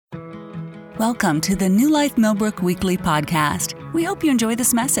Welcome to the New Life Millbrook Weekly Podcast. We hope you enjoy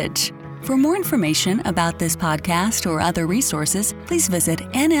this message. For more information about this podcast or other resources, please visit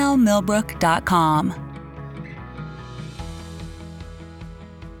nlmillbrook.com.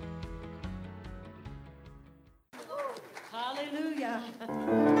 Hallelujah.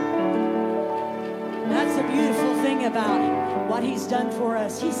 That's the beautiful thing about what He's done for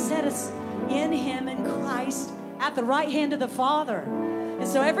us. He set us in Him in Christ at the right hand of the Father. And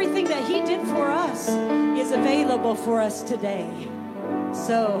so everything that He did for us is available for us today.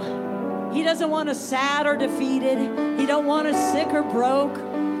 So He doesn't want us sad or defeated. He don't want us sick or broke.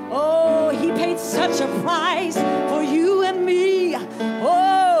 Oh, He paid such a price for you and me.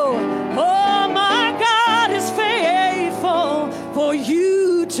 Oh, my God is faithful for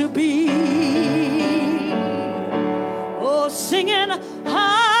you to be. Oh, singing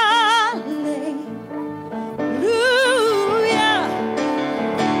hallelujah.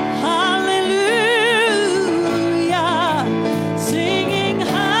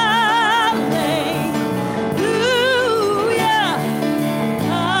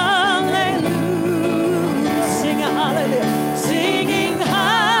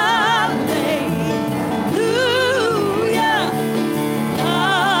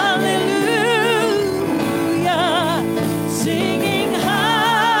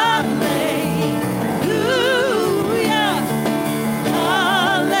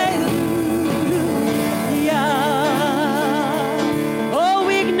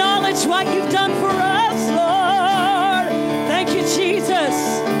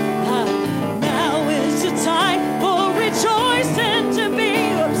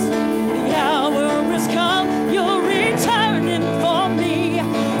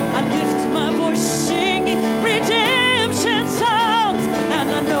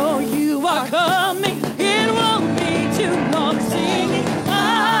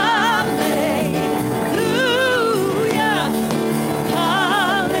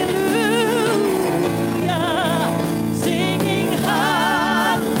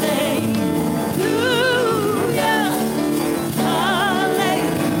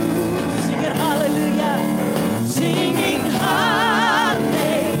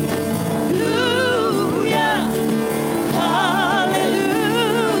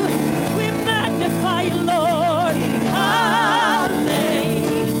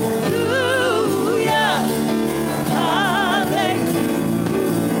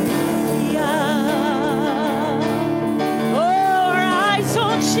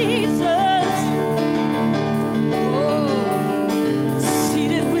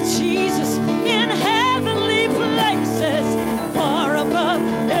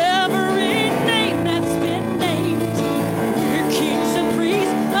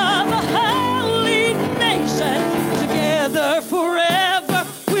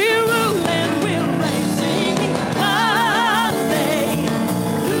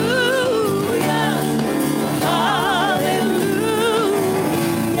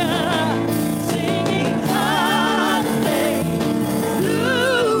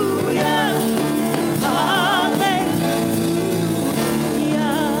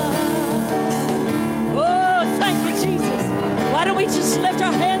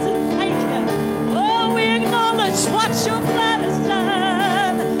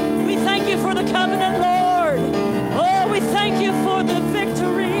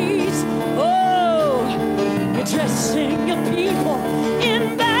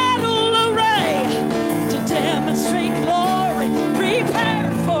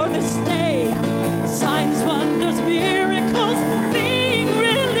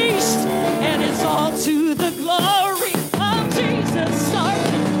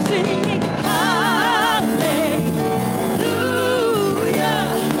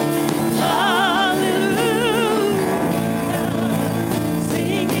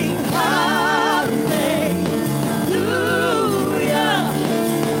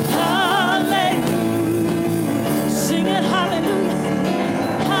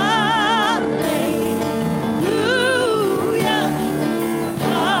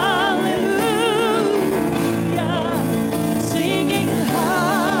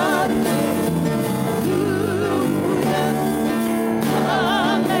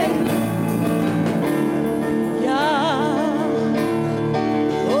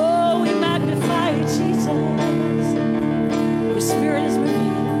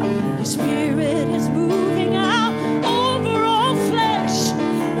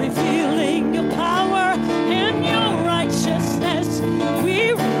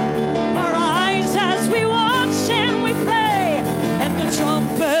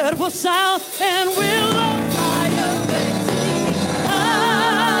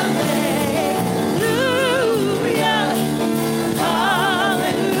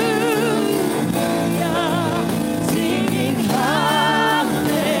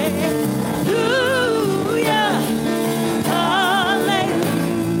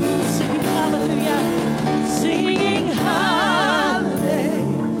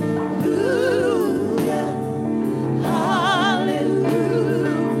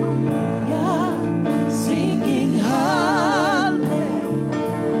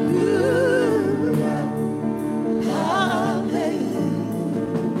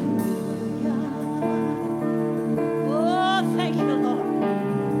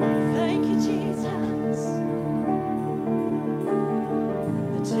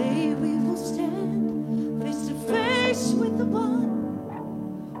 the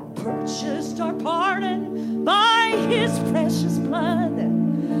blood, purchased our pardon by his precious blood,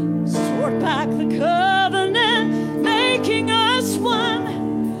 restored back the covenant, making us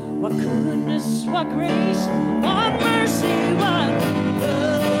one. What goodness, what grace, what mercy, what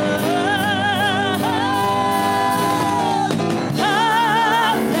love.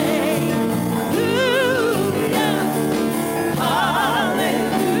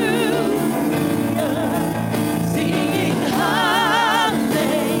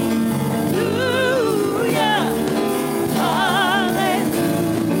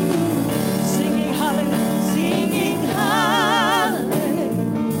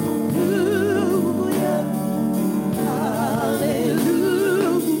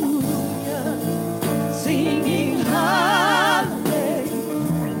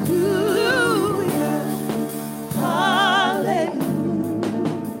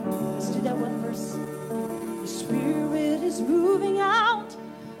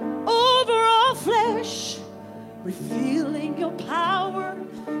 Revealing your power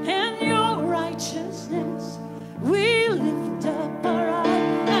and your righteousness, we lift up our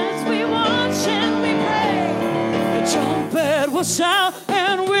eyes as we watch and we pray. The trumpet will sound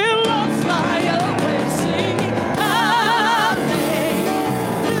and we'll all fly away singing hallelujah,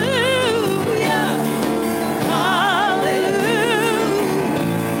 hallelujah,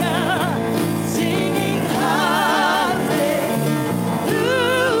 singing hallelujah.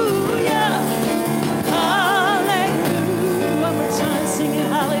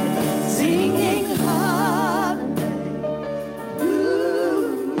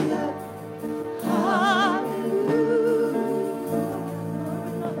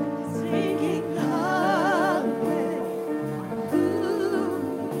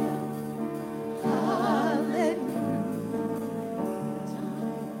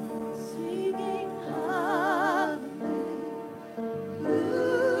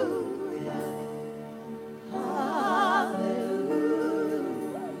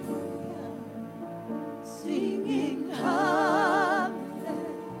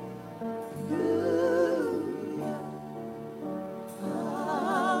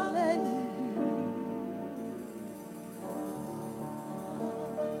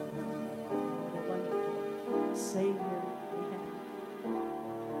 Savior we have.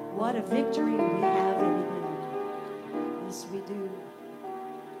 What a victory we have in him. Yes, we do.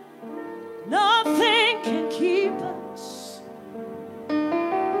 Nothing can keep us.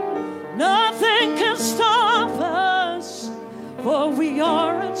 Nothing can stop us. For we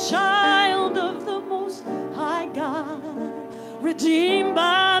are a child of the Most High God, redeemed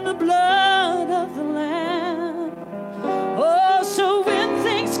by the blood of the Lamb. Oh, so when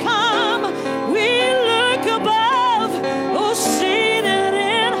things come, we look above, oh, seated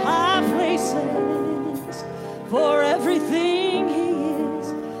in high places. For everything he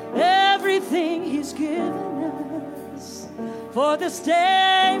is, everything he's given us, for this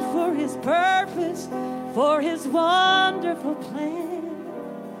day, for his purpose, for his wonderful plan.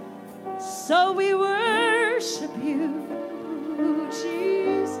 So we worship you,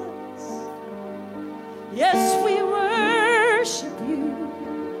 Jesus. Yes, we worship you,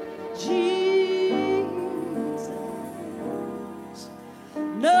 Jesus.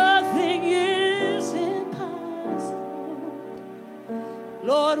 Nothing is impossible.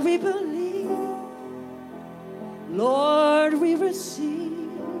 Lord, we believe. Lord, we receive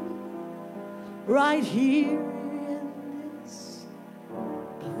right here in this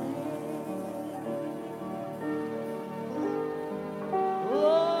place.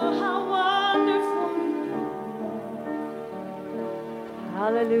 Oh, how wonderful you are.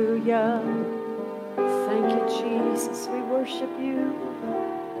 Hallelujah. Thank you, Jesus. We worship you.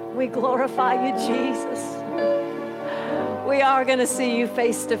 We glorify you, Jesus. We are going to see you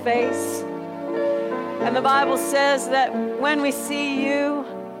face to face. And the Bible says that when we see you,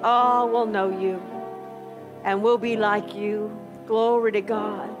 oh, we'll know you. And we'll be like you. Glory to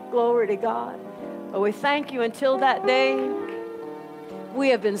God. Glory to God. But we thank you until that day. We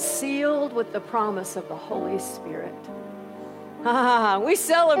have been sealed with the promise of the Holy Spirit. We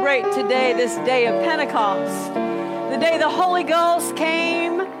celebrate today, this day of Pentecost, the day the Holy Ghost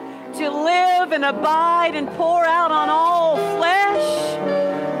came to live and abide and pour out on all flesh.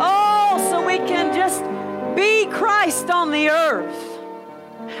 Oh, so we can just be Christ on the earth.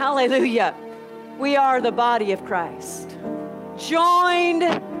 Hallelujah. We are the body of Christ, joined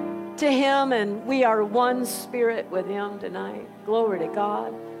to him, and we are one spirit with him tonight. Glory to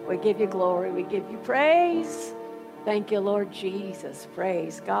God. We give you glory. We give you praise. Thank you, Lord Jesus.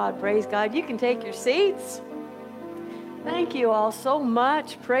 Praise God. Praise God. You can take your seats. Thank you all so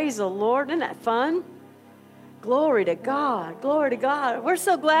much. Praise the Lord. Isn't that fun? Glory to God. Glory to God. We're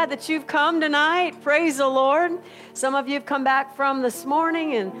so glad that you've come tonight. Praise the Lord. Some of you have come back from this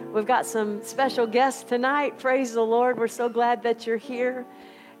morning, and we've got some special guests tonight. Praise the Lord. We're so glad that you're here,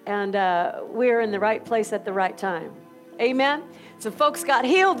 and we're in the right place at the right time. Amen. Some folks got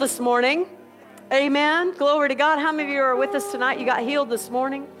healed this morning. Amen. Glory to God. How many of you are with us tonight? You got healed this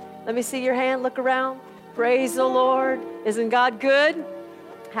morning? Let me see your hand. Look around. Praise the Lord. Isn't God good?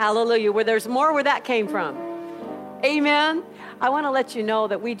 Hallelujah. Where there's more where that came from. Amen. I want to let you know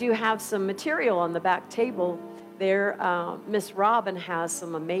that we do have some material on the back table there. Miss Robin has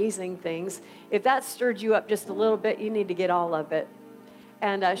some amazing things. If that stirred you up just a little bit, you need to get all of it.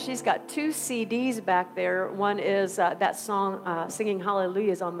 And she's got 2 CDs back there. One is that song, Singing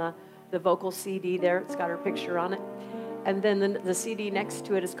Hallelujah, is on the vocal CD there. It's got her picture on it. And then the CD next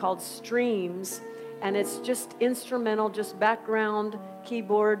to it is called Streams. And it's just instrumental, just background,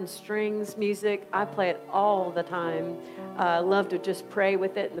 keyboard and strings, music. I play it all the time. I love to just pray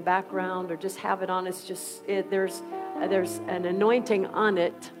with it in the background or just have it on. It's just, there's an anointing on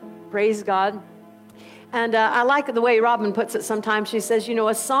it. Praise God. And I like the way Robin puts it sometimes. She says, you know,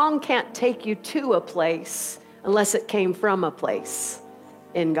 a song can't take you to a place unless it came from a place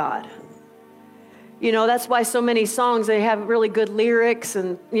in God. You know, that's why so many songs, they have really good lyrics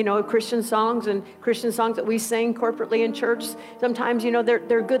and, you know, Christian songs that we sing corporately in church. Sometimes, you know,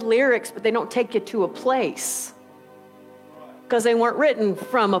 they're good lyrics, but they don't take you to a place because they weren't written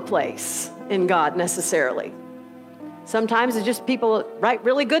from a place in God necessarily. Sometimes it's just people write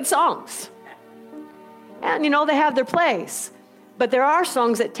really good songs. And, you know, they have their place. But there are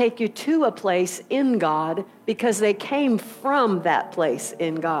songs that take you to a place in God because they came from that place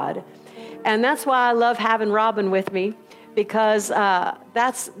in God. And that's why I love having Robin with me, because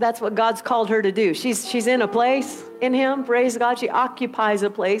that's what God's called her to do. She's in a place in Him, praise God. She occupies a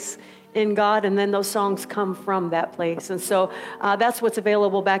place in God, and then those songs come from that place. And so that's what's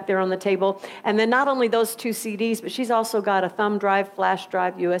available back there on the table. And then not only those 2 CDs, but she's also got a thumb drive, flash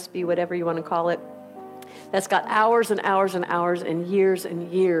drive, USB, whatever you want to call it, that's got hours and hours and hours and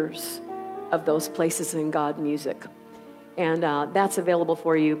years of those places in God music. And that's available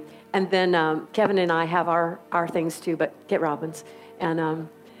for you. And then Kevin and I have our things too, but get Robin's. And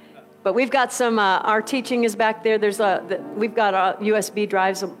but we've got some. Our teaching is back there. We've got USB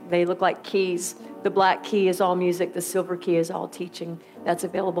drives. They look like keys. The black key is all music. The silver key is all teaching. That's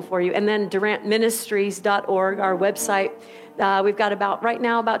available for you. And then DurantMinistries.org, our website. We've got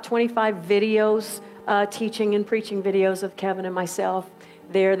about 25 videos, teaching and preaching videos of Kevin and myself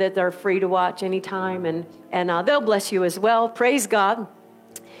there that they're free to watch anytime, and they'll bless you as well. Praise God.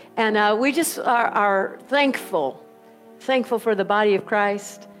 And we just are thankful for the body of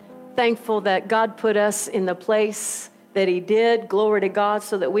Christ, thankful that God put us in the place that He did, glory to God,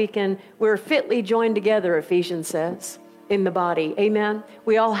 so that we're fitly joined together, Ephesians says, in the body. Amen.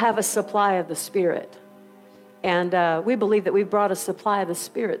 We all have a supply of the Spirit. And we believe that we brought a supply of the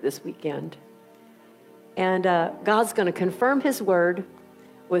Spirit this weekend. And God's going to confirm His word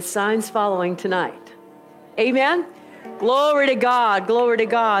with signs following tonight. Amen. Glory to God. Glory to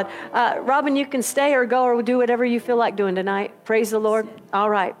God. Robin, you can stay or go or do whatever you feel like doing tonight. Praise the Lord. All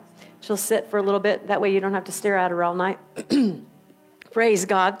right. She'll sit for a little bit. That way you don't have to stare at her all night. Praise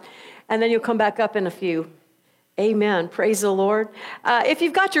God. And then you'll come back up in a few. Amen. Praise the Lord. If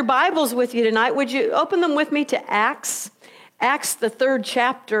you've got your Bibles with you tonight, would you open them with me to Acts? Acts, the 3rd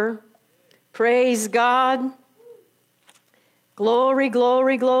chapter. Praise God. Glory,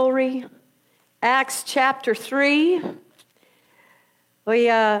 glory, glory. Acts chapter 3.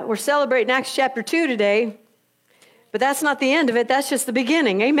 We're celebrating Acts chapter 2 today, but that's not the end of it. That's just the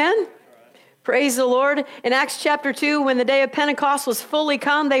beginning. Amen? Praise the Lord. In Acts chapter 2, when the day of Pentecost was fully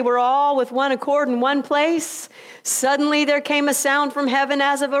come, they were all with one accord in one place. Suddenly there came a sound from heaven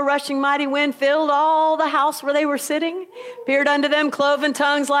as of a rushing mighty wind, filled all the house where they were sitting. Appeared unto them cloven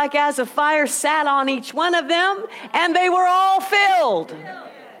tongues like as of fire, sat on each one of them, and they were all filled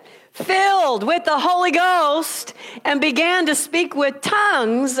with the Holy Ghost, and began to speak with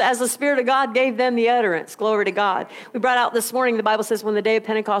tongues as the Spirit of God gave them the utterance. Glory to God. We brought out this morning, the Bible says, when the day of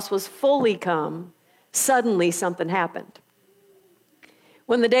Pentecost was fully come, suddenly something happened.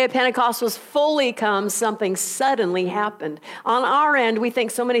 When the day of Pentecost was fully come, something suddenly happened. On our end, we think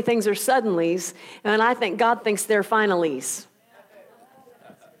so many things are suddenlies, and I think God thinks they're finallys.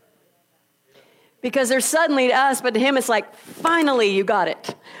 Because they're suddenly to us, but to Him it's like, finally you got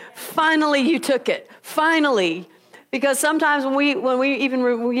it. Finally you took it. Finally. Because sometimes when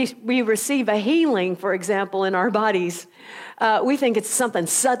we receive a healing, for example, in our bodies, we think it's something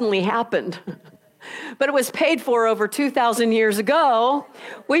suddenly happened. But it was paid for over 2,000 years ago.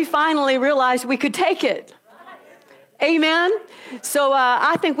 We finally realized we could take it. Amen. So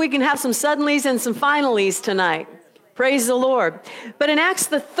I think we can have some suddenlies and some finallys tonight. Praise the Lord. But in Acts,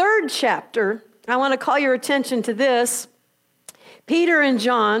 the 3rd chapter, I want to call your attention to this. Peter and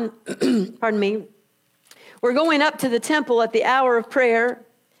John, pardon me, were going up to the temple at the hour of prayer.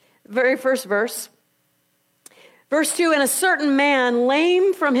 Very first verse. Verse 2, and a certain man,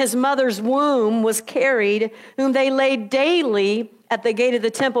 lame from his mother's womb, was carried, whom they laid daily at the gate of the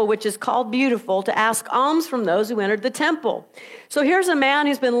temple, which is called Beautiful, to ask alms from those who entered the temple. So here's a man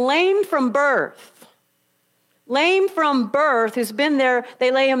who's been lame from birth. Lame from birth, who's been there, they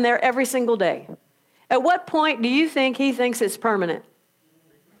lay him there every single day. At what point do you think he thinks it's permanent?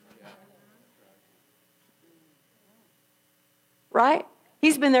 Right?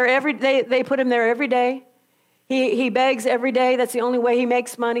 He's been there every day. They put him there every day. He begs every day. That's the only way he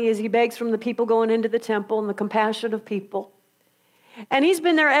makes money, is he begs from the people going into the temple and the compassion of people. And he's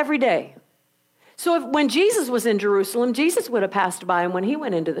been there every day. So when Jesus was in Jerusalem, Jesus would have passed by him when he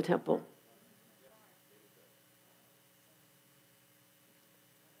went into the temple.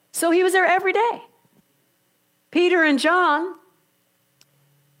 So he was there every day. Peter and John,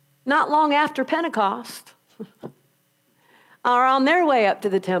 not long after Pentecost, are on their way up to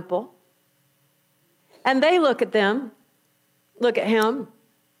the temple. And they look at him.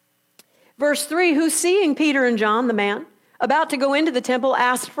 Verse 3, who seeing Peter and John, the man, about to go into the temple,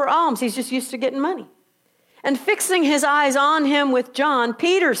 asked for alms. He's just used to getting money. And fixing his eyes on him with John,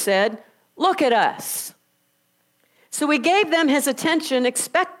 Peter said, look at us. So he gave them his attention,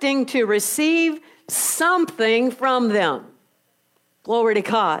 expecting to receive something from them. Glory to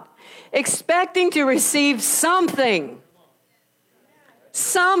God. Expecting to receive something.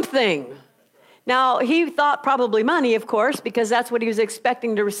 Something. Now, he thought probably money, of course, because that's what he was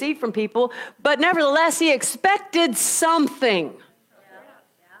expecting to receive from people. But nevertheless, he expected something.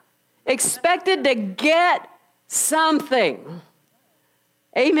 Expected to get something.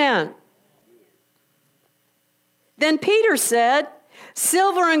 Amen. Then Peter said,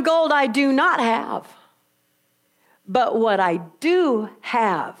 silver and gold I do not have, but what I do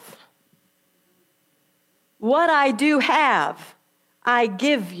have, I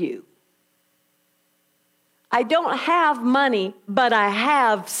give you. I don't have money, but I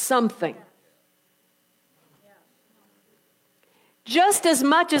have something. Just as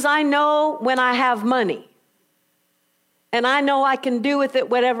much as I know when I have money, and I know I can do with it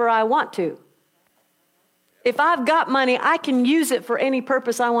whatever I want to. If I've got money, I can use it for any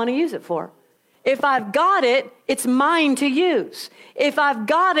purpose I want to use it for. If I've got it, it's mine to use. If I've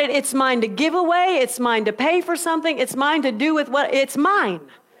got it, it's mine to give away. It's mine to pay for something. It's mine to do with what, it's mine.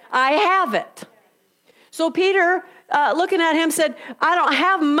 I have it. So Peter, looking at him, said, I don't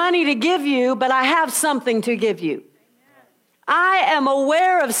have money to give you, but I have something to give you. I am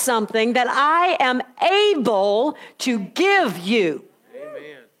aware of something that I am able to give you.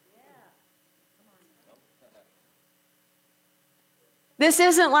 Amen. This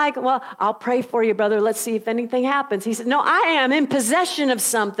isn't like, well, I'll pray for you, brother. Let's see if anything happens. He said, no, I am in possession of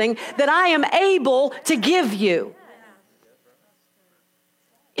something that I am able to give you.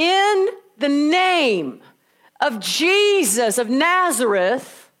 In the name of Jesus of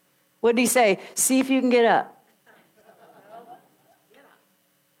Nazareth, what did he say? See if you can get up.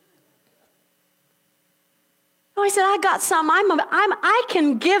 No, he said, I got something. I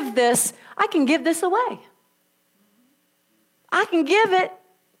can give this away. I can give it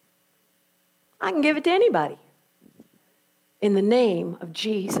to anybody. In the name of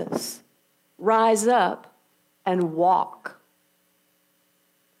Jesus, rise up and walk.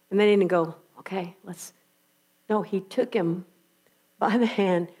 And then he didn't go, okay, let's. No, he took him by the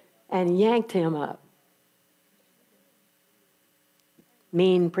hand and yanked him up.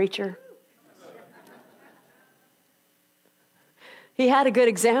 Mean preacher. He had a good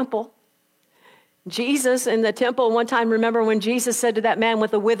example. Jesus in the temple one time, remember when Jesus said to that man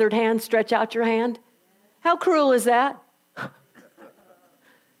with a withered hand, stretch out your hand? How cruel is that?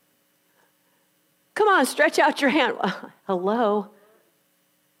 Come on, stretch out your hand. Hello.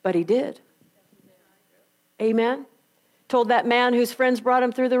 But he did. Amen. Told that man whose friends brought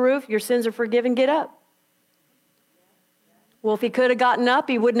him through the roof, your sins are forgiven, get up. Well, if he could have gotten up,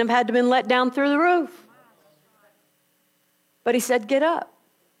 he wouldn't have had to been let down through the roof. But he said, get up.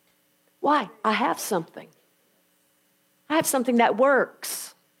 Why? I have something. I have something that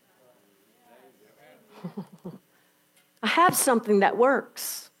works. I have something that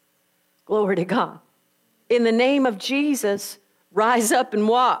works. Glory to God. In the name of Jesus, rise up and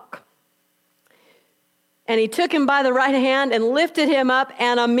walk. And he took him by the right hand and lifted him up,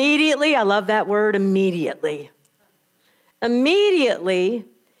 and immediately, I love that word, immediately. Immediately,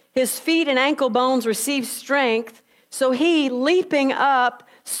 his feet and ankle bones received strength So he, leaping up,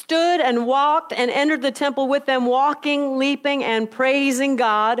 stood and walked and entered the temple with them, walking, leaping, and praising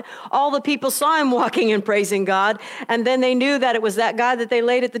God. All the people saw him walking and praising God, and then they knew that it was that God that they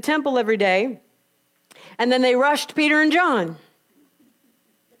laid at the temple every day. And then they rushed Peter and John.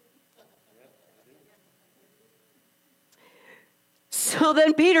 So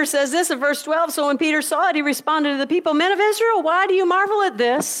then Peter says this in verse 12, so when Peter saw it, he responded to the people, men of Israel, why do you marvel at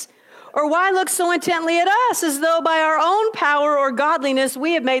this? Or why look so intently at us, as though by our own power or godliness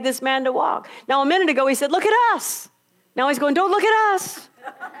we have made this man to walk? Now, a minute ago, he said, look at us. Now he's going, don't look at us.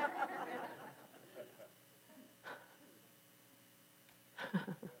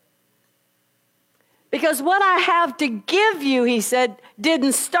 Because what I have to give you, he said,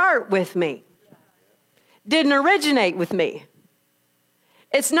 didn't start with me. Didn't originate with me.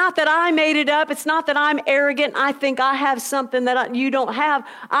 It's not that I made it up. It's not that I'm arrogant. I think I have something that you don't have.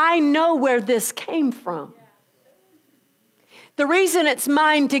 I know where this came from. The reason it's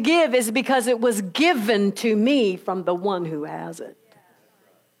mine to give is because it was given to me from the one who has it.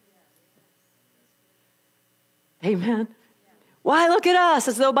 Amen. Why look at us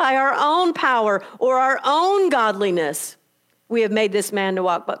as though by our own power or our own godliness we have made this man to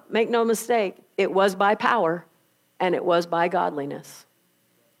walk? But make no mistake, it was by power and it was by godliness.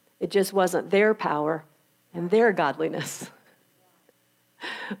 It just wasn't their power and their godliness.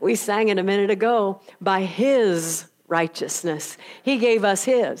 We sang it a minute ago, by his righteousness. He gave us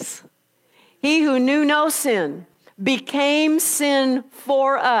his. He who knew no sin became sin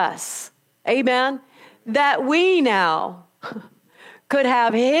for us. Amen. That we now could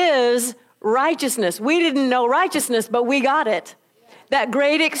have his righteousness. We didn't know righteousness, but we got it. That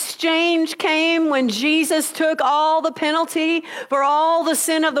great exchange came when Jesus took all the penalty for all the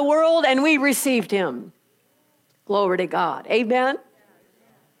sin of the world and we received him. Glory to God. Amen.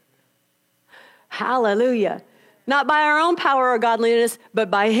 Hallelujah. Not by our own power or godliness, but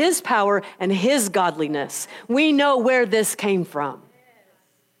by his power and his godliness. We know where this came from.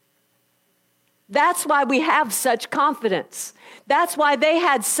 That's why we have such confidence. That's why they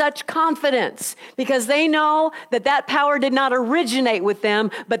had such confidence, because they know that that power did not originate with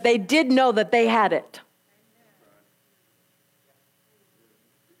them, but they did know that they had it.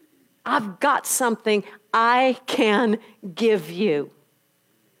 I've got something I can give you.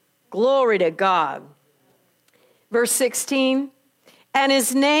 Glory to God. Verse 16, and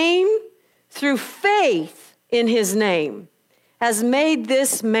his name, through faith in his name, has made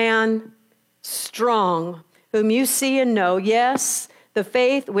this man strong, whom you see and know. Yes, the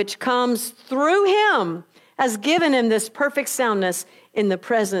faith which comes through him has given him this perfect soundness in the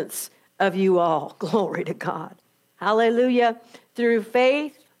presence of you all. Glory to God. Hallelujah. Through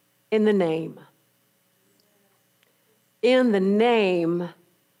faith in the name. In the name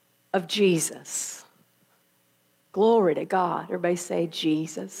of Jesus. Glory to God. Everybody say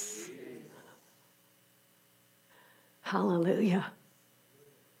Jesus. Hallelujah.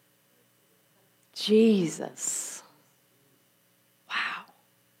 Jesus. Wow.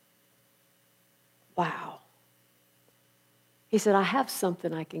 Wow. He said, I have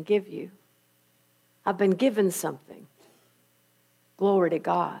something I can give you. I've been given something. Glory to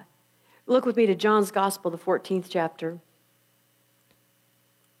God. Look with me to John's Gospel, the 14th chapter.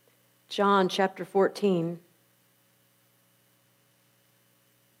 John chapter 14.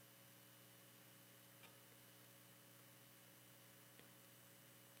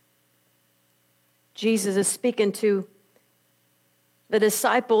 Jesus is speaking to the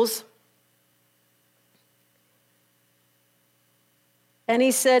disciples. And he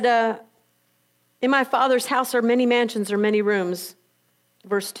said, in my Father's house are many mansions or many rooms.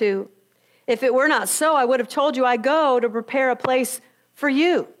 Verse 2. If it were not so, I would have told you I go to prepare a place for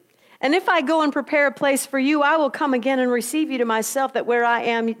you. And if I go and prepare a place for you, I will come again and receive you to myself, that where I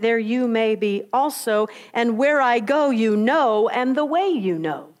am, there you may be also. And where I go, you know, and the way you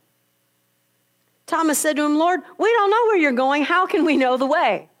know. Thomas said to him, Lord, we don't know where you're going. How can we know the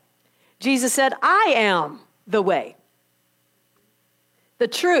way? Jesus said, I am the way, the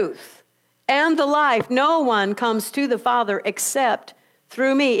truth, and the life. No one comes to the Father except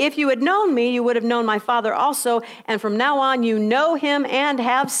through me. If you had known me, you would have known my Father also. And from now on, you know him and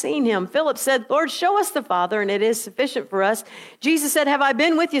have seen him. Philip said, Lord, show us the Father, and it is sufficient for us. Jesus said, have I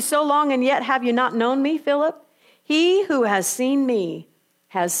been with you so long, and yet have you not known me, Philip? He who has seen me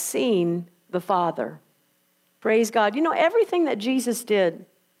has seen the Father. Praise God. You know, everything that Jesus did,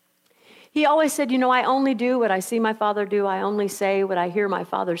 he always said, you know, I only do what I see my Father do. I only say what I hear my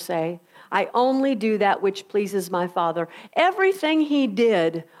Father say. I only do that which pleases my Father. Everything he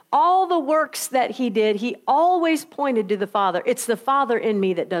did, all the works that he did, he always pointed to the Father. It's the Father in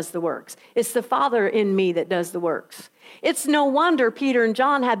me that does the works. It's the Father in me that does the works. It's no wonder Peter and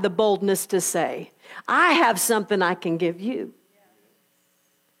John had the boldness to say, I have something I can give you.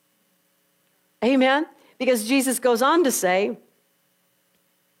 Amen? Because Jesus goes on to say,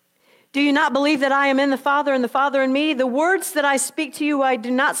 do you not believe that I am in the Father and the Father in me? The words that I speak to you, I do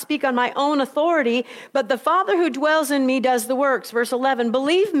not speak on my own authority, but the Father who dwells in me does the works. Verse 11,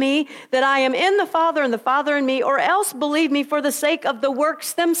 believe me that I am in the Father and the Father in me, or else believe me for the sake of the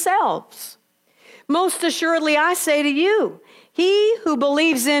works themselves. Most assuredly, I say to you, he who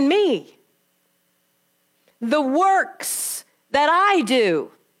believes in me, the works that I do,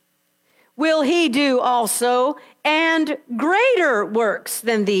 will he do also, and greater works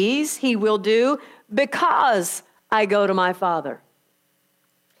than these he will do, because I go to my Father.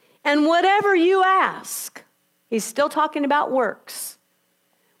 And whatever you ask, he's still talking about works.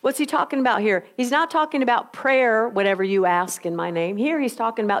 What's he talking about here? He's not talking about prayer, whatever you ask in my name. Here he's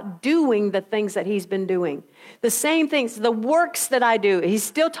talking about doing the things that he's been doing. The same things, the works that I do. He's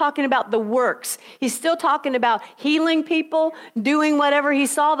still talking about the works. He's still talking about healing people, doing whatever he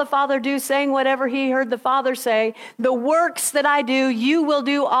saw the Father do, saying whatever he heard the Father say. The works that I do, you will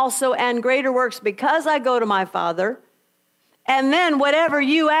do also, and greater works, because I go to my Father. And then whatever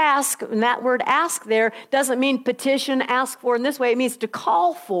you ask, and that word ask there doesn't mean petition, ask for in this way. It means to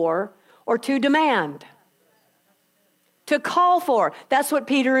call for or to demand. To call for. That's what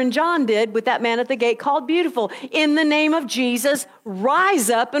Peter and John did with that man at the gate called Beautiful. In the name of Jesus, rise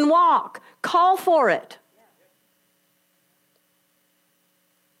up and walk. Call for it.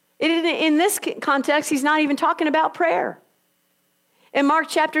 In this context, he's not even talking about prayer. In Mark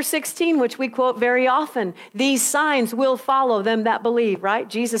chapter 16, which we quote very often, these signs will follow them that believe, right?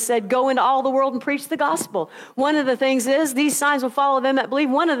 Jesus said, go into all the world and preach the gospel. One of the things is, these signs will follow them that believe.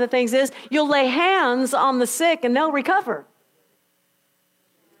 One of the things is, you'll lay hands on the sick and they'll recover.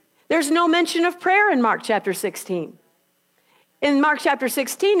 There's no mention of prayer in Mark chapter 16. In Mark chapter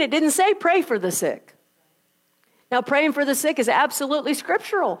 16, it didn't say pray for the sick. Now, praying for the sick is absolutely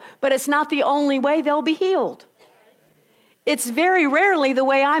scriptural, but it's not the only way they'll be healed. It's very rarely the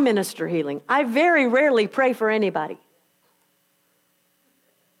way I minister healing. I very rarely pray for anybody.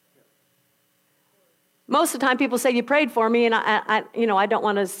 Most of the time people say, you prayed for me, and I don't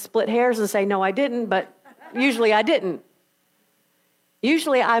want to split hairs and say, no, I didn't, but usually I didn't.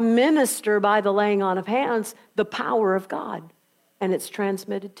 Usually I minister by the laying on of hands, the power of God, and it's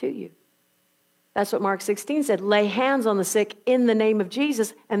transmitted to you. That's what Mark 16 said. Lay hands on the sick in the name of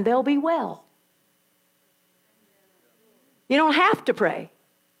Jesus, and they'll be well. You don't have to pray.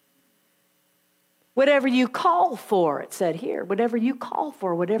 Whatever you call for, it said here, whatever you call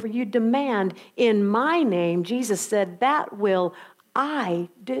for, whatever you demand in my name, Jesus said, that will I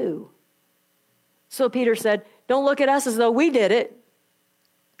do. So Peter said, don't look at us as though we did it.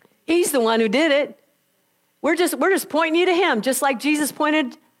 He's the one who did it. We're just pointing you to him, just like Jesus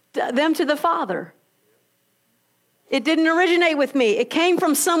pointed them to the Father. It didn't originate with me. It came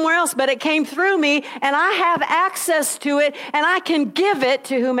from somewhere else, but it came through me, and I have access to it, and I can give it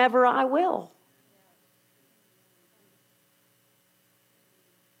to whomever I will.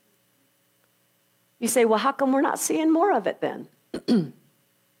 You say, well, how come we're not seeing more of it then?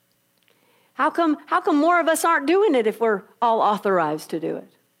 How come more of us aren't doing it if we're all authorized to do it?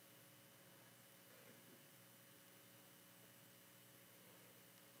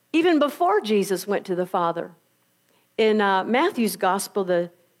 Even before Jesus went to the Father, in Matthew's gospel, the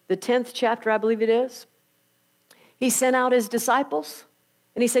 10th chapter, I believe it is, he sent out his disciples,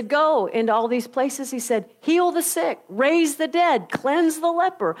 and he said, go into all these places. He said, heal the sick, raise the dead, cleanse the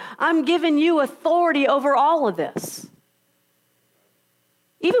leper. I'm giving you authority over all of this.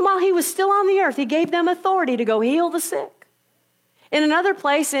 Even while he was still on the earth, he gave them authority to go heal the sick. In another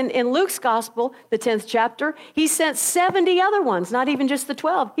place, in Luke's gospel, the 10th chapter, he sent 70 other ones, not even just the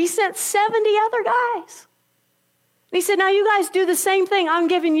 12. He sent 70 other guys. And he said, now you guys do the same thing. I'm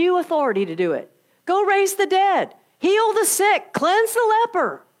giving you authority to do it. Go raise the dead, heal the sick, cleanse the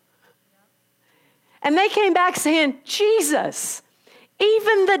leper. And they came back saying, Jesus,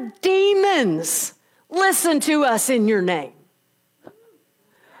 even the demons listen to us in your name.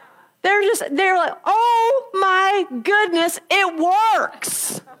 They're like, oh my goodness, it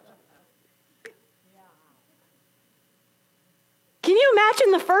works. Can you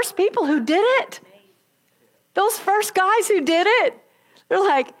imagine the first people who did it? Those first guys who did it, they're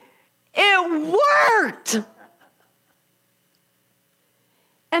like, it worked.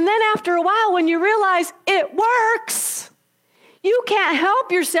 And then after a while, when you realize it works, You can't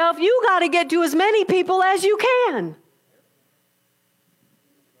help yourself. You got to get to as many people as you can.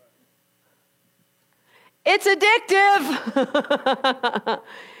 It's addictive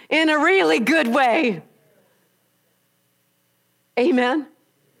in a really good way. Amen.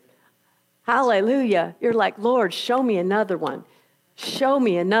 Hallelujah. You're like, Lord, show me another one. Show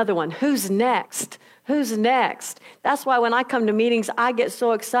me another one. Who's next? Who's next? That's why when I come to meetings, I get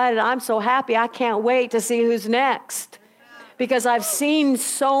so excited. I'm so happy. I can't wait to see who's next. Because I've seen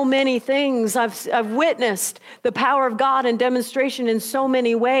so many things. I've witnessed the power of God in demonstration in so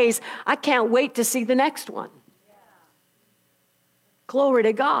many ways. I can't wait to see the next one. Glory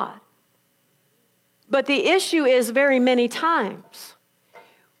to God. But the issue is very many times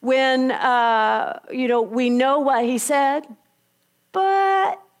when, we know what he said,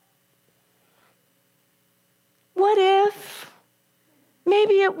 but what if?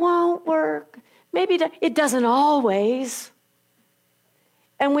 Maybe it won't work. Maybe it doesn't always.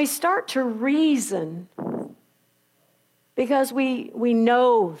 And we start to reason because we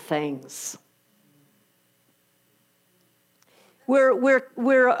know things.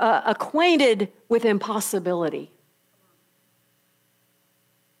 We're acquainted with impossibility.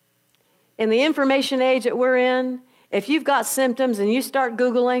 In the information age that we're in, if you've got symptoms and you start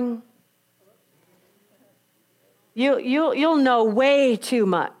Googling, you'll know way too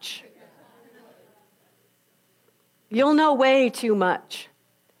much. You'll know way too much.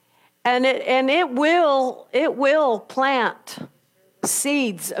 And it will plant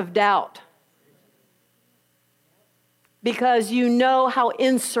seeds of doubt. Because you know how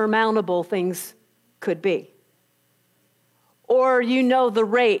insurmountable things could be. Or you know the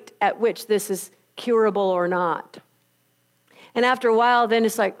rate at which this is curable or not. And after a while, then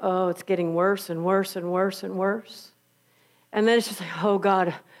it's like, oh, it's getting worse and worse and worse and worse. And then it's just like, oh,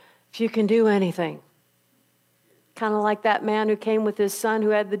 God, if you can do anything. Kind of like that man who came with his son who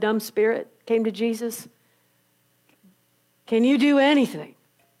had the dumb spirit, came to Jesus. Can you do anything?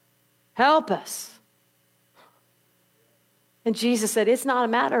 Help us. And Jesus said, it's not a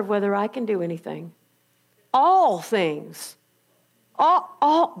matter of whether I can do anything. All things.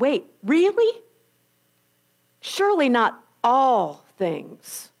 Wait, really? Surely not all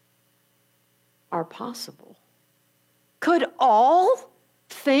things are possible. Could all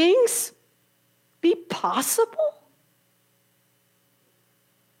things be possible?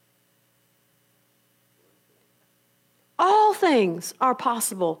 All things are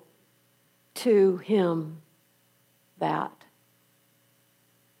possible to him that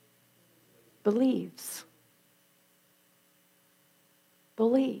believes.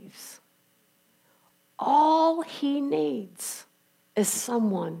 Believes. All he needs is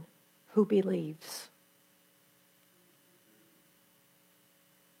someone who believes.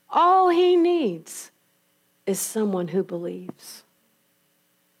 All he needs is someone who believes.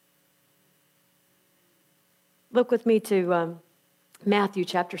 Look with me to Matthew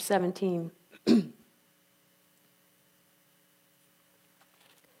chapter 17.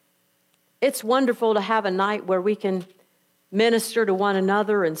 It's wonderful to have a night where we can minister to one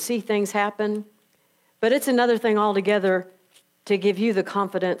another and see things happen. But it's another thing altogether to give you the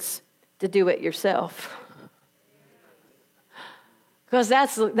confidence to do it yourself. Because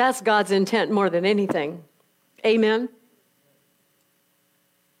that's God's intent more than anything. Amen?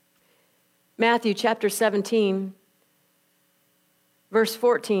 Matthew chapter 17, verse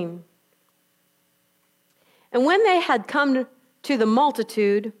 14. And when they had come to the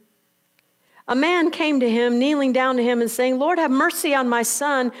multitude, a man came to him, kneeling down to him and saying, Lord, have mercy on my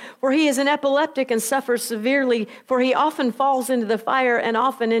son, for he is an epileptic and suffers severely, for he often falls into the fire and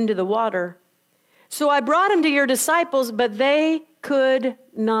often into the water. So I brought him to your disciples, but they could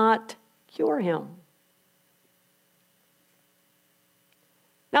not cure him.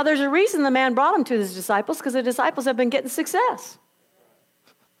 Now, there's a reason the man brought him to his disciples, because the disciples have been getting success.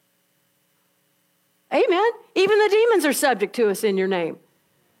 Amen. Even the demons are subject to us in your name.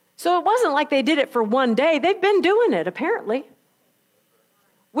 So it wasn't like they did it for one day. They've been doing it, apparently,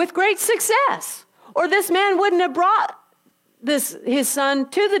 with great success. Or this man wouldn't have brought his son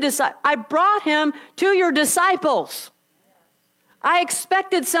to the disciples. I brought him to your disciples. I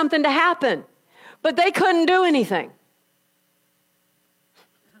expected something to happen, but they couldn't do anything.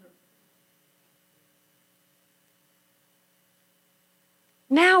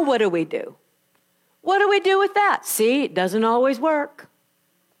 Now what do we do? What do we do with that? See, it doesn't always work.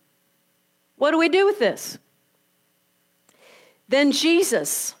 What do we do with this? Then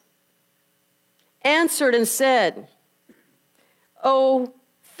Jesus answered and said, O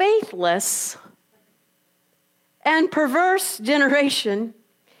faithless and perverse generation,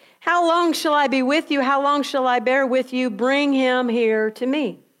 How long shall I be with you? How long shall I bear with you? Bring him here to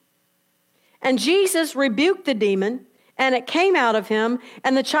me. And Jesus rebuked the demon, and it came out of him,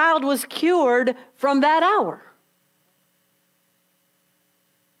 and the child was cured from that hour.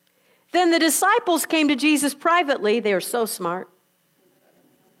 Then the disciples came to Jesus privately. They are so smart.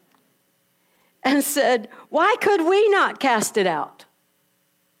 And said, why could we not cast it out?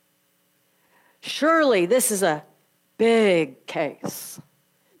 Surely this is a big case.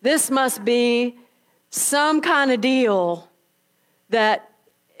 This must be some kind of deal that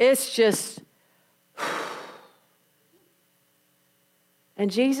it's just... And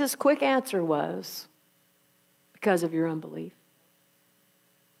Jesus' quick answer was, because of your unbelief.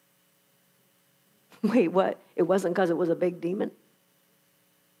 Wait, what? It wasn't because it was a big demon?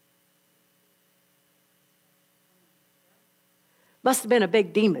 Must have been a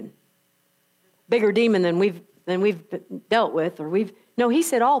big demon. Bigger demon than we've dealt with, or we've... No, he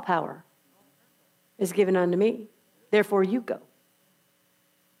said all power is given unto me. Therefore you go.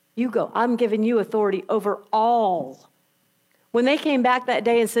 You go. I'm giving you authority over all. When they came back that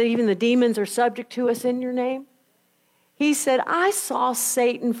day and said, even the demons are subject to us in your name, he said, I saw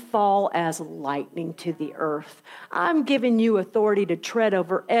Satan fall as lightning to the earth. I'm giving you authority to tread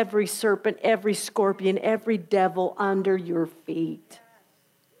over every serpent, every scorpion, every devil under your feet.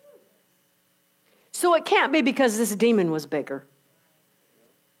 So it can't be because this demon was bigger.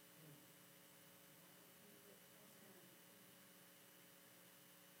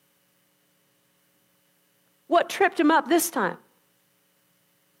 What tripped him up this time?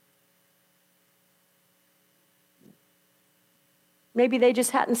 Maybe they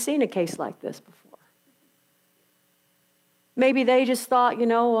just hadn't seen a case like this before. Maybe they just thought,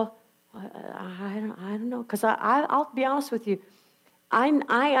 I don't know. Because I'll be honest with you.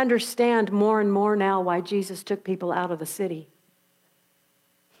 I understand more and more now why Jesus took people out of the city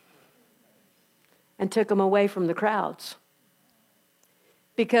and took them away from the crowds.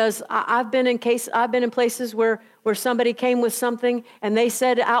 Because I've been in places where somebody came with something and they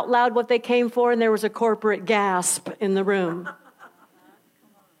said out loud what they came for, and there was a corporate gasp in the room.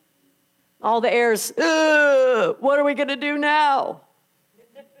 All the heirs, what are we going to do now?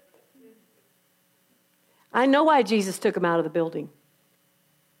 I know why Jesus took them out of the building.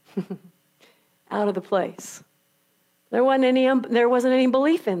 Out of the place. There wasn't any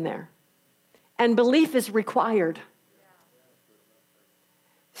belief in there. And belief is required.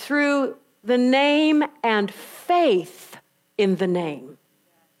 Through the name and faith in the name.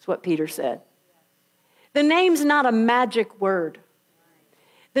 That's what Peter said. The name's not a magic word.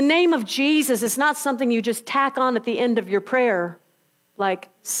 The name of Jesus is not something you just tack on at the end of your prayer, like,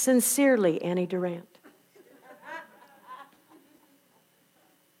 sincerely, Annie Durant.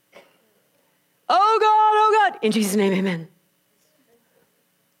 Oh God, in Jesus' name, amen.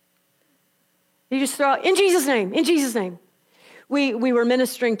 You just throw out, in Jesus' name, in Jesus' name. We were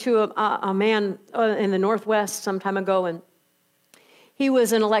ministering to a man in the Northwest some time ago, and he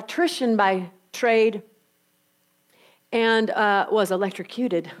was an electrician by trade and was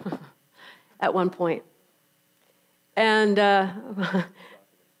electrocuted at one point. And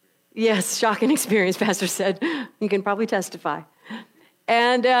yes, shocking experience, Pastor said. You can probably testify.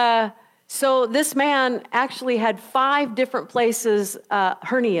 And so this man actually had 5 different places,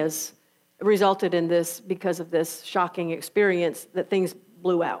 hernias, resulted in this because of this shocking experience that things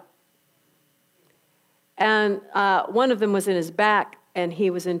blew out. And one of them was in his back, and he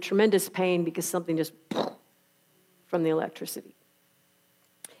was in tremendous pain because something just from the electricity.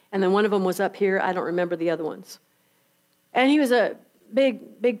 And then one of them was up here. I don't remember the other ones. And he was a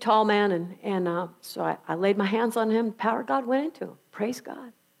big, tall man, and so I laid my hands on him. The power of God went into him. Praise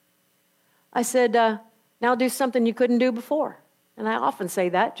God. I said, now do something you couldn't do before. And I often say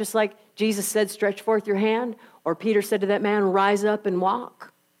that, just like Jesus said, stretch forth your hand, or Peter said to that man, rise up and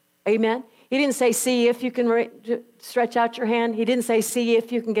walk. Amen. He didn't say, see if you can stretch out your hand. He didn't say, see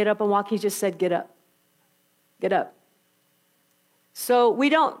if you can get up and walk. He just said, get up. Get up. So we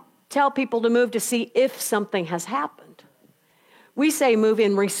don't tell people to move to see if something has happened. We say move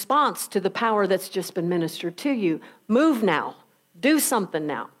in response to the power that's just been ministered to you. Move now. Do something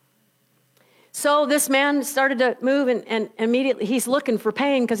now. So this man started to move, and immediately he's looking for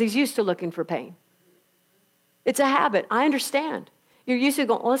pain because he's used to looking for pain. It's a habit. I understand. You're used to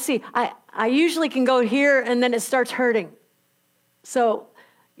going, well, let's see, I usually can go here, and then it starts hurting. So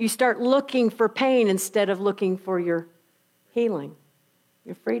you start looking for pain instead of looking for your healing,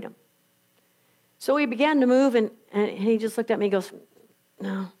 your freedom. So he began to move, and he just looked at me and goes,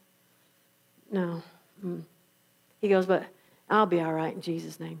 no. He goes, but I'll be all right in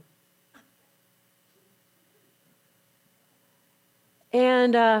Jesus' name.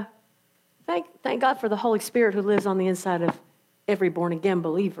 And thank God for the Holy Spirit who lives on the inside of every born-again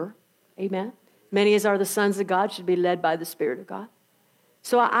believer. Amen. Many as are the sons of God should be led by the Spirit of God.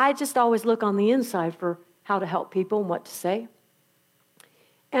 So I just always look on the inside for how to help people and what to say.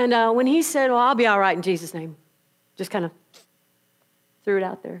 And when he said, well, I'll be all right in Jesus' name, just kind of threw it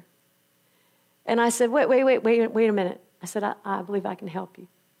out there. And I said, wait a minute. I said, I believe I can help you.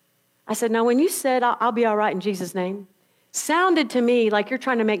 I said, now when you said, I'll be all right in Jesus' name, sounded to me like you're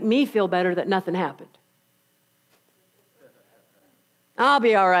trying to make me feel better that nothing happened. I'll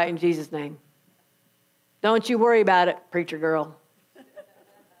be all right in Jesus' name. Don't you worry about it, preacher girl.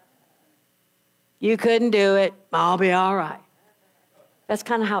 You couldn't do it. I'll be all right. That's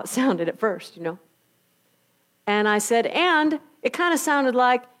kind of how it sounded at first, you know. And I said, and it kind of sounded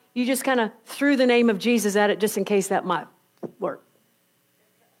like you just kind of threw the name of Jesus at it just in case that might work.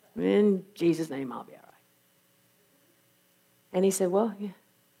 In Jesus' name, I'll be all right. And he said, well, yeah,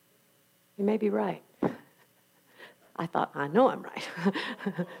 you may be right. I thought, I know I'm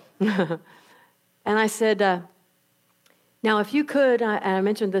right. And I said, now if you could, and I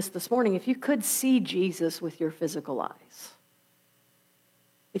mentioned this morning, if you could see Jesus with your physical eyes,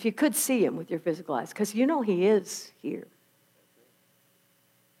 if you could see him with your physical eyes, because you know he is here.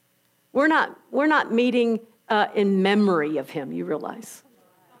 We're not meeting in memory of him, you realize.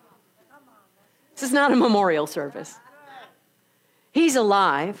 This is not a memorial service. He's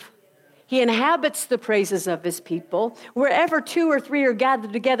alive. He inhabits the praises of his people. Wherever 2 or 3 are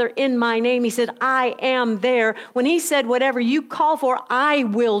gathered together in my name, he said, I am there. When he said, whatever you call for, I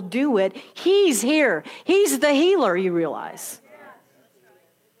will do it. He's here. He's the healer, you realize.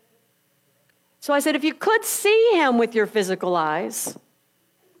 So I said, if you could see him with your physical eyes,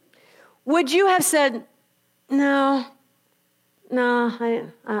 would you have said, no,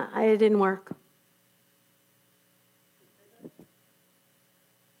 it didn't work?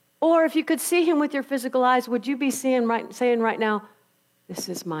 Or if you could see him with your physical eyes, would you be saying right now, this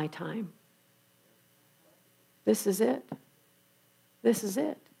is my time. This is it. This is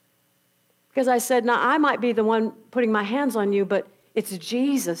it. Because I said, now I might be the one putting my hands on you, but it's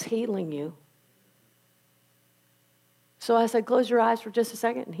Jesus healing you. So I said, close your eyes for just a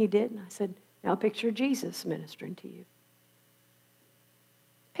second, and he did. And I said, now picture Jesus ministering to you.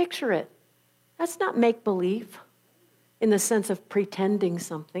 Picture it. That's not make-believe in the sense of pretending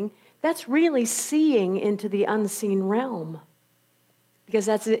something. That's really seeing into the unseen realm, because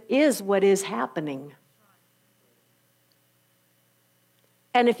that is what is happening.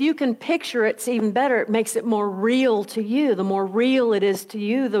 And if you can picture it, it's even better. It makes it more real to you. The more real it is to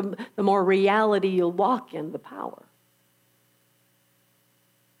you, the more reality you'll walk in, the power.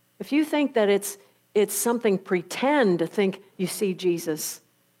 If you think that it's something pretend to think you see Jesus,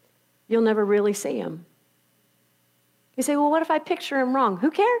 you'll never really see him. You say, well, what if I picture him wrong?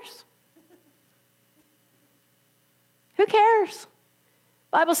 Who cares? Who cares?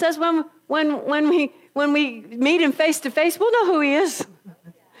 The Bible says when we meet him face to face, we'll know who he is.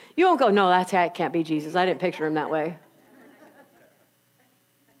 You won't go, no, that can't be Jesus. I didn't picture him that way.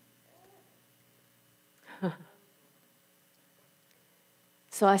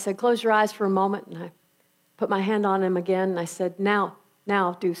 So I said, close your eyes for a moment, and I put my hand on him again, and I said, now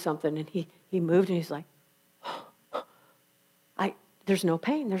do something. And he moved, and he's like, there's no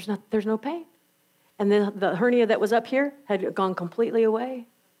pain. There's no pain. And then the hernia that was up here had gone completely away.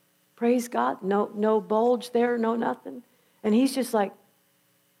 Praise God. No bulge there, no nothing. And he's just like,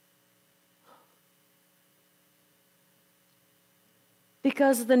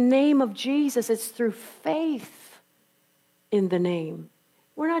 because the name of Jesus, it's through faith in the name.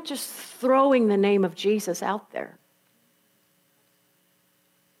 We're not just throwing the name of Jesus out there.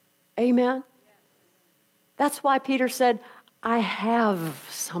 Amen? That's why Peter said, I have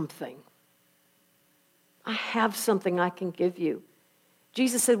something. I have something I can give you.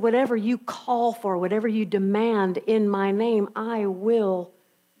 Jesus said, whatever you call for, whatever you demand in my name, I will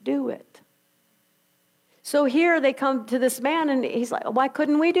do it. So here they come to this man, and he's like, why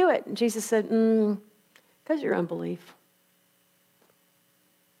couldn't we do it? And Jesus said, because of your unbelief.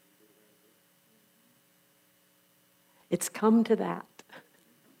 It's come to that.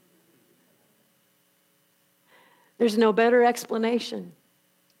 There's no better explanation.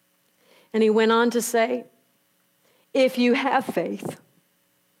 And he went on to say, if you have faith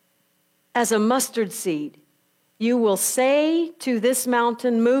as a mustard seed, you will say to this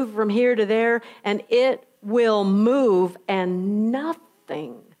mountain, move from here to there, and it will move, and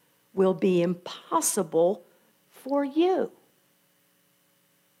nothing will be impossible for you.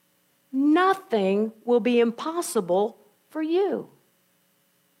 Nothing will be impossible for you.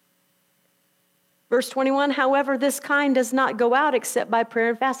 Verse 21, however, this kind does not go out except by prayer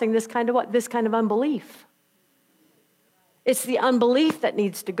and fasting. This kind of what? This kind of unbelief. It's the unbelief that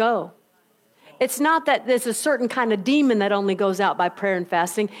needs to go. It's not that there's a certain kind of demon that only goes out by prayer and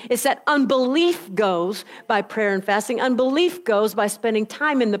fasting. It's that unbelief goes by prayer and fasting. Unbelief goes by spending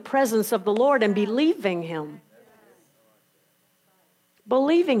time in the presence of the Lord and believing Him.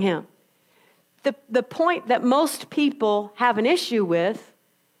 Believing Him. The point that most people have an issue with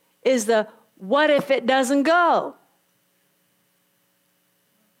is the what if it doesn't go?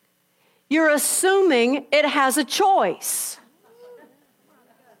 You're assuming it has a choice.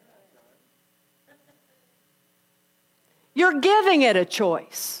 You're giving it a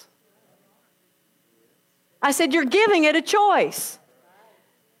choice. I said, you're giving it a choice.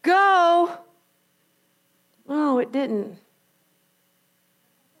 Go. Oh, it didn't.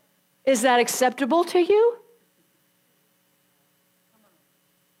 Is that acceptable to you?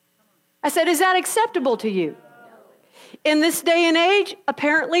 I said, is that acceptable to you? In this day and age,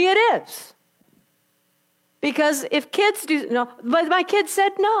 apparently it is. Because if kids do, no, but my kids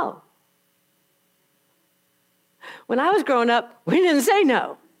said no. When I was growing up, we didn't say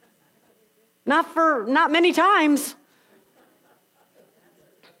no. Not many times.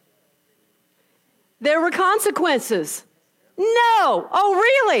 There were consequences. No. Oh,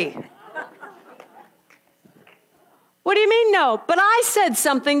 really? What do you mean no? But I said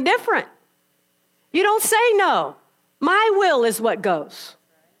something different. You don't say no. My will is what goes.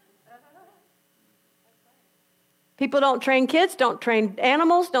 People don't train kids, don't train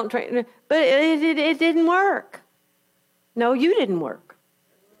animals, don't train, but it didn't work. No, you didn't work.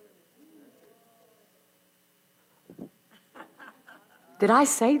 Did I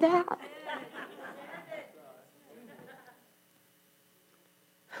say that?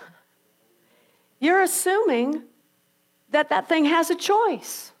 You're assuming that thing has a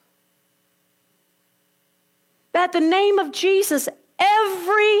choice. That the name of Jesus,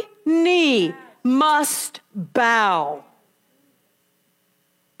 every knee must bow.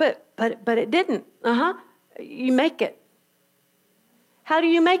 But it didn't. You make it. How do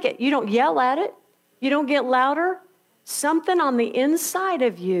you make it? You don't yell at it. You don't get louder. Something on the inside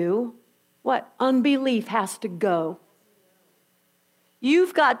of you, what? Unbelief has to go.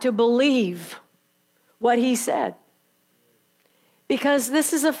 You've got to believe what He said. Because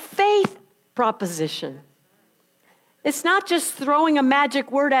this is a faith proposition. It's not just throwing a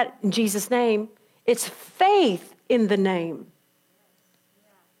magic word at in Jesus' name. It's faith in the name.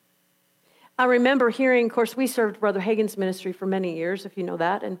 I remember hearing, of course, we served Brother Hagin's ministry for many years, if you know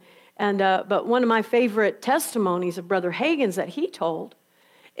that. But one of my favorite testimonies of Brother Hagin's that he told,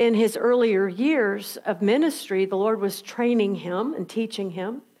 in his earlier years of ministry, the Lord was training him and teaching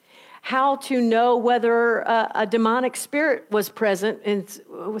him how to know whether a demonic spirit was present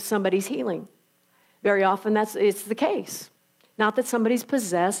with somebody's healing. Very often it's the case. Not that somebody's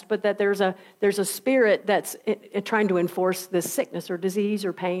possessed, but that there's a spirit that's trying to enforce this sickness or disease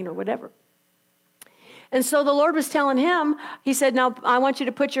or pain or whatever. And so the Lord was telling him, He said, now I want you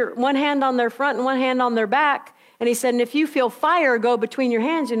to put your one hand on their front and one hand on their back. And He said, and if you feel fire go between your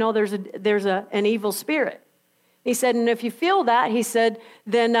hands, you know there's an evil spirit. He said, and if you feel that, He said,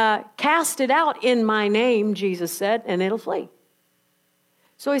 then cast it out in my name, Jesus said, and it'll flee.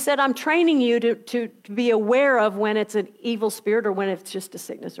 So He said, I'm training you to be aware of when it's an evil spirit or when it's just a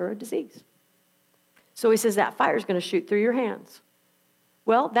sickness or a disease. So He says, that fire is going to shoot through your hands.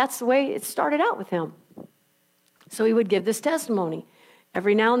 Well, that's the way it started out with him. So he would give this testimony.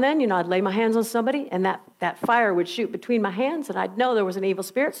 Every now and then, I'd lay my hands on somebody, and that fire would shoot between my hands, and I'd know there was an evil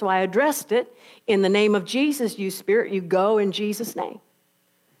spirit, so I addressed it. In the name of Jesus, you spirit, you go in Jesus' name.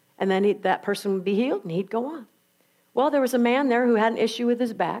 And then that person would be healed, and he'd go on. Well, there was a man there who had an issue with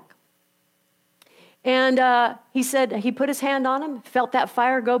his back. And he said he put his hand on him, felt that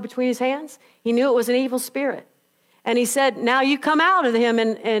fire go between his hands. He knew it was an evil spirit. And he said, now you come out of him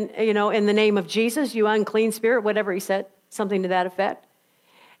in the name of Jesus, you unclean spirit, whatever he said, something to that effect.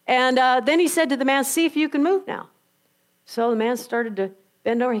 And then he said to the man, see if you can move now. So the man started to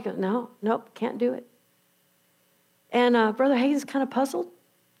bend over. He goes, nope, can't do it. And Brother Hagin's kind of puzzled.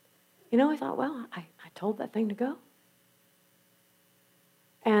 He thought, well, I told that thing to go.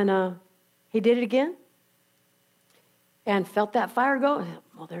 And he did it again and felt that fire go.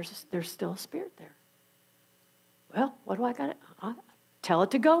 Well, there's still a spirit there. Well, what do I got? Tell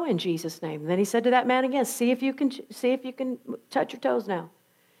it to go in Jesus' name. And then he said to that man again, see if you can touch your toes now.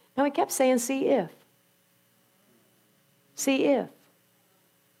 No, he kept saying, see if. See if.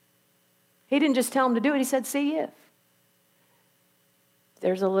 He didn't just tell him to do it. He said, see if.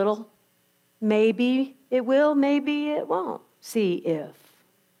 There's a little, maybe it will, maybe it won't. See if.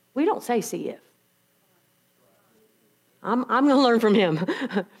 We don't say see if. I'm going to learn from him.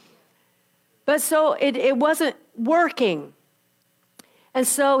 But so it wasn't working. And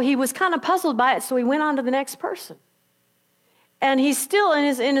so he was kind of puzzled by it, so he went on to the next person. And he's still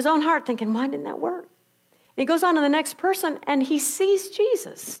in his own heart thinking, why didn't that work? He goes on to the next person, and he sees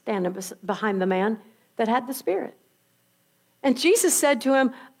Jesus standing behind the man that had the spirit. And Jesus said to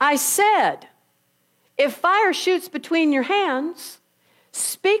him, I said, if fire shoots between your hands,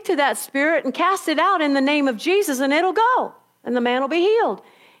 speak to that spirit and cast it out in the name of Jesus, and it'll go, and the man will be healed.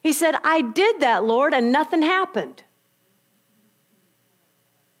 He said, I did that, Lord, and nothing happened.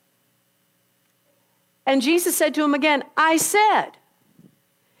 And Jesus said to him again, I said,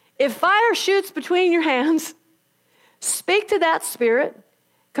 if fire shoots between your hands, speak to that spirit,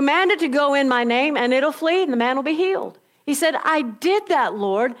 command it to go in my name, and it'll flee, and the man will be healed. He said, I did that,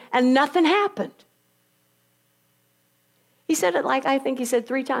 Lord, and nothing happened. He said it I think he said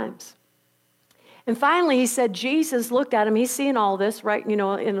 3 times. And finally, he said, Jesus looked at him. He's seeing all this, right, in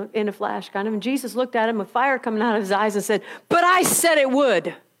a flash kind of. And Jesus looked at him with fire coming out of his eyes and said, but I said it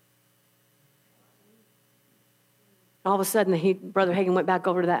would. All of a sudden, Brother Hagin went back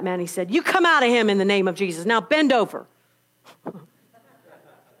over to that man. He said, you come out of him in the name of Jesus. Now bend over.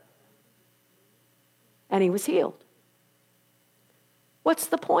 And he was healed. What's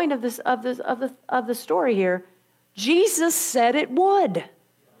the point of the story here? Jesus said it would.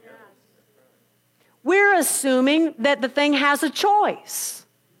 We're assuming that the thing has a choice.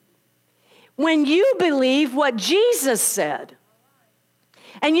 When you believe what Jesus said,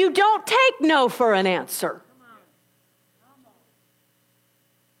 and you don't take no for an answer.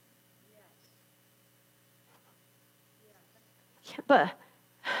 Yeah, but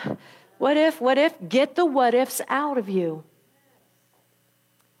what if, get the what ifs out of you.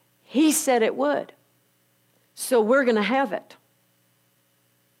 He said it would. So we're going to have it.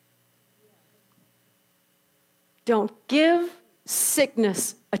 Don't give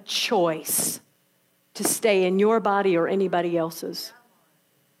sickness a choice to stay in your body or anybody else's.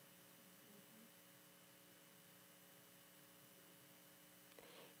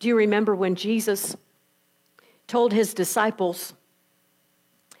 Do you remember when Jesus told his disciples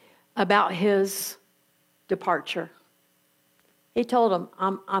about his departure? He told them,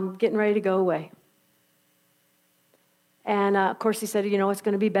 I'm getting ready to go away. And, of course, he said, it's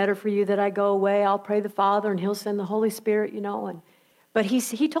going to be better for you that I go away. I'll pray the Father, and he'll send the Holy Spirit, But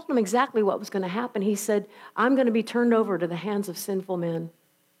he told them exactly what was going to happen. He said, I'm going to be turned over to the hands of sinful men.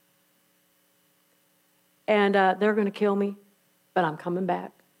 And they're going to kill me, but I'm coming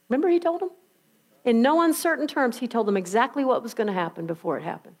back. Remember he told them? In no uncertain terms, he told them exactly what was going to happen before it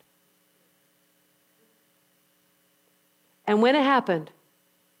happened. And when it happened,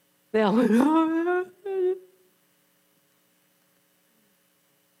 they all went,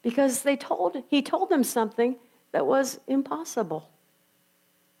 because he told them something that was impossible.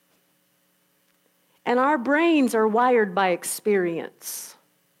 And our brains are wired by experience.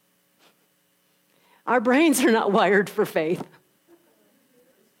 Our brains are not wired for faith.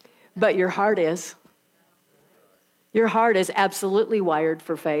 But your heart is. Your heart is absolutely wired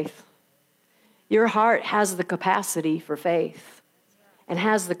for faith. Your heart has the capacity for faith and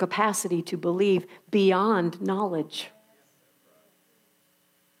has the capacity to believe beyond knowledge.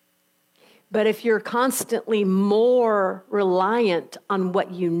 But if you're constantly more reliant on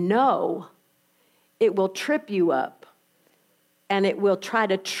what you know, it will trip you up, and it will try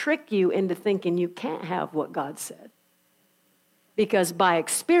to trick you into thinking you can't have what God said. Because by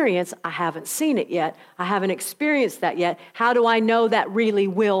experience, I haven't seen it yet. I haven't experienced that yet. How do I know that really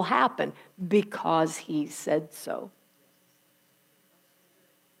will happen? Because he said so.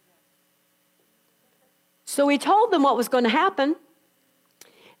 So he told them what was going to happen.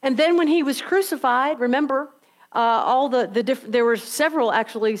 And then when he was crucified, remember, there were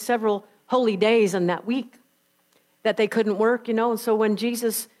several holy days in that week that they couldn't work, And so when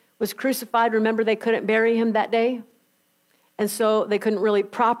Jesus was crucified, remember, they couldn't bury him that day. And so they couldn't really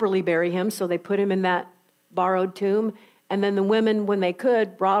properly bury him, so they put him in that borrowed tomb. And then the women, when they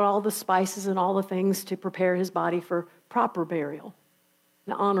could, brought all the spices and all the things to prepare his body for proper burial,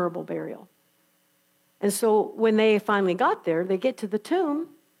 an honorable burial. And so when they finally got there, they get to the tomb,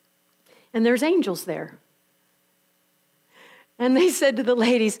 and there's angels there. And they said to the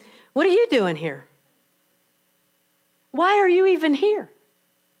ladies, "What are you doing here? Why are you even here?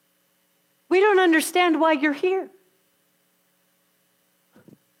 We don't understand why you're here."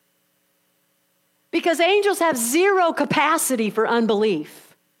 Because angels have zero capacity for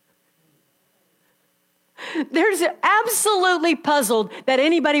unbelief. They're absolutely puzzled that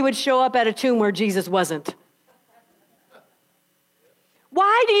anybody would show up at a tomb where Jesus wasn't.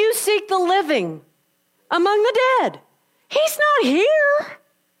 Why do you seek the living among the dead? He's not here.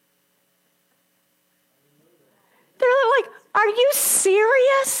 They're like, are you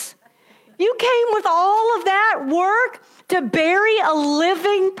serious? You came with all of that work to bury a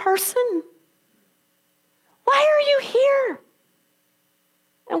living person? Why are you here?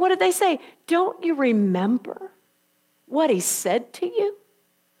 And what did they say? Don't you remember what he said to you?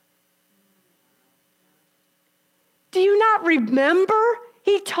 Do you not remember?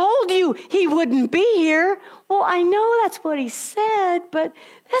 He told you he wouldn't be here. Well, I know that's what he said, but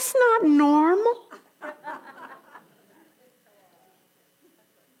that's not normal.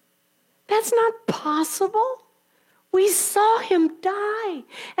 That's not possible. We saw him die.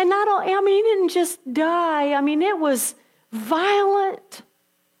 And not only, he didn't just die. It was violent.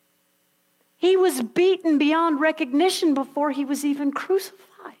 He was beaten beyond recognition before he was even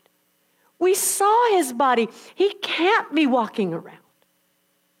crucified. We saw his body. He can't be walking around.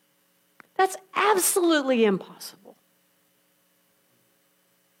 That's absolutely impossible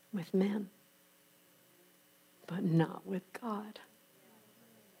with men, but not with God.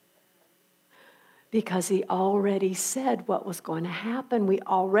 Because he already said what was going to happen. We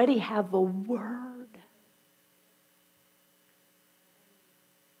already have a word.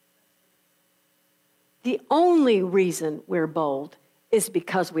 The only reason we're bold is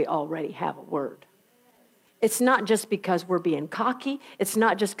because we already have a word. It's not just because we're being cocky. It's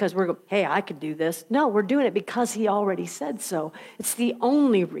not just because we're going, hey, I could do this. No, we're doing it because he already said so. It's the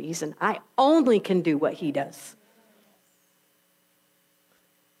only reason. I only can do what he does.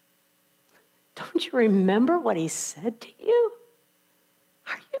 Don't you remember what he said to you?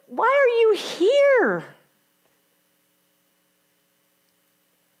 Why are you here?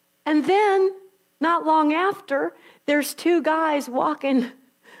 And then, not long after, there's two guys walking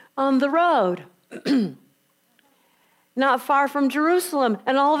on the road, not far from Jerusalem.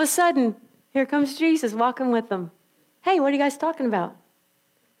 And all of a sudden, here comes Jesus walking with them. Hey, what are you guys talking about?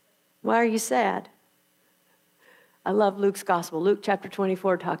 Why are you sad? I love Luke's gospel. Luke chapter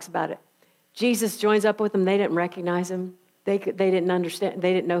 24 talks about it. Jesus joins up with them. They didn't recognize him. They didn't understand.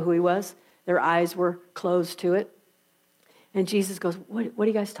 They didn't know who he was. Their eyes were closed to it. And Jesus goes, what are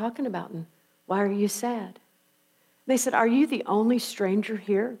you guys talking about? And why are you sad? They said, are you the only stranger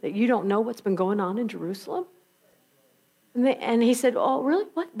here that you don't know what's been going on in Jerusalem? And he said, oh, really?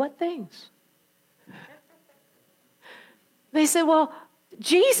 What things? They said, well,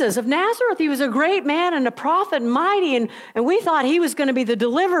 Jesus of Nazareth, he was a great man and a prophet and mighty, and we thought he was going to be the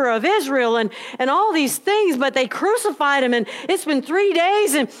deliverer of Israel and all these things, but they crucified him, and it's been 3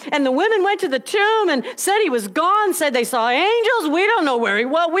 days, and the women went to the tomb and said he was gone, said they saw angels. We don't know where he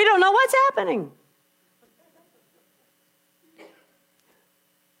was. We don't know what's happening.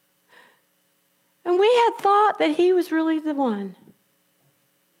 And we had thought that he was really the one.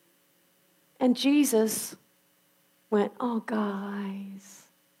 And Jesus went, oh, guys,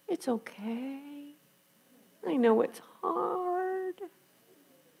 it's okay. I know it's hard.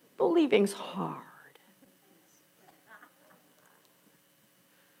 Believing's hard.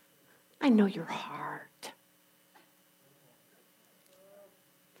 I know your heart.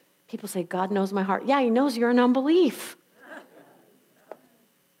 People say, God knows my heart. Yeah, he knows you're in unbelief.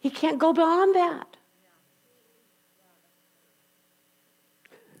 He can't go beyond that.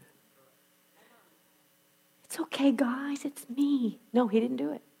 It's okay, guys, it's me. No, he didn't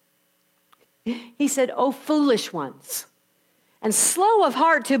do it. He said, oh, foolish ones, and slow of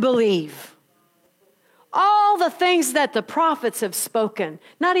heart to believe. All the things that the prophets have spoken,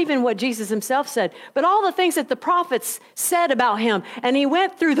 not even what Jesus himself said, but all the things that the prophets said about him. And he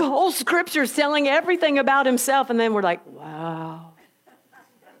went through the whole scriptures telling everything about himself, and then we're like, wow.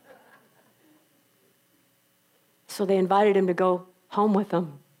 So they invited him to go home with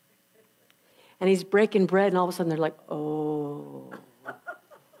them. And he's breaking bread, and all of a sudden they're like, oh,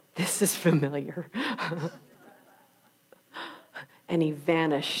 this is familiar. And he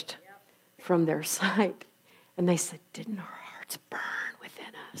vanished from their sight. And they said, didn't our hearts burn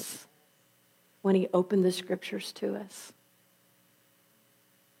within us when he opened the scriptures to us?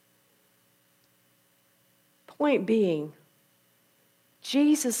 Point being,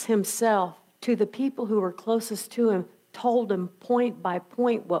 Jesus himself, to the people who were closest to him, told them point by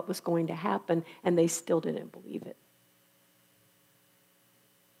point what was going to happen, and they still didn't believe it.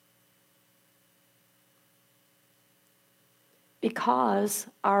 Because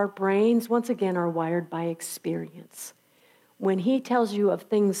our brains, once again, are wired by experience. When he tells you of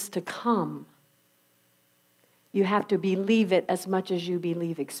things to come, you have to believe it as much as you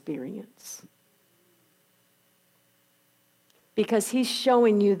believe experience. Because he's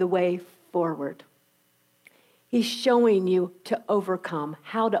showing you the way forward. He's showing you to overcome,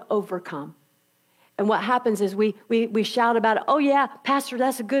 how to overcome. And what happens is we shout about it. Oh yeah, Pastor,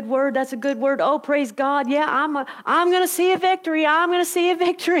 that's a good word. That's a good word. Oh, praise God. Yeah, I'm going to see a victory. I'm going to see a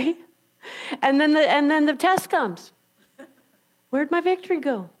victory. And then the test comes. Where'd my victory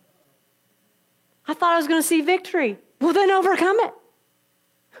go? I thought I was going to see victory. Well, then overcome it.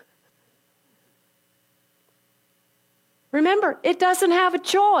 Remember, it doesn't have a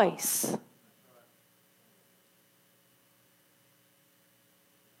choice.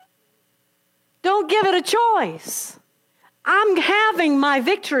 Don't give it a choice. I'm having my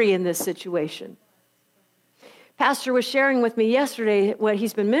victory in this situation. Pastor was sharing with me yesterday what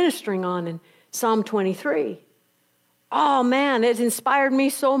he's been ministering on in Psalm 23. Oh man, it inspired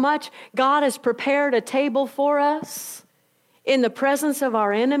me so much. God has prepared a table for us in the presence of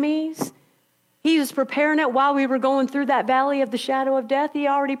our enemies. He was preparing it while we were going through that valley of the shadow of death. He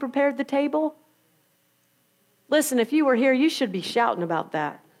already prepared the table. Listen, if you were here, you should be shouting about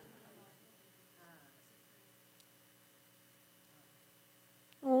that.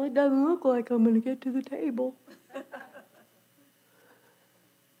 Well, it doesn't look like I'm going to get to the table. Well,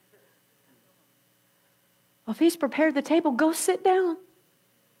 if he's prepared the table, go sit down.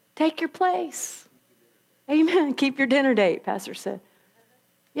 Take your place. Amen. Keep your dinner date, Pastor said.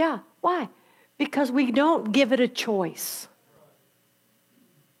 Yeah, why? Because we don't give it a choice.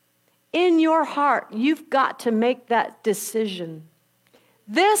 In your heart, you've got to make that decision.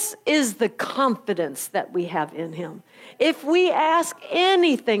 This is the confidence that we have in him. If we ask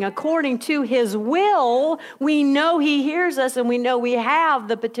anything according to his will, we know he hears us and we know we have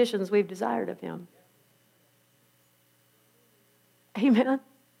the petitions we've desired of him. Amen.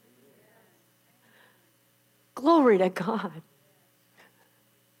 Glory to God.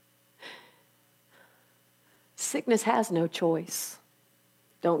 Sickness has no choice.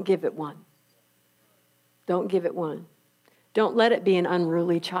 Don't give it one. Don't give it one. Don't let it be an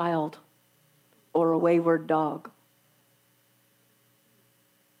unruly child or a wayward dog.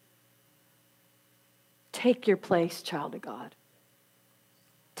 Take your place, child of God.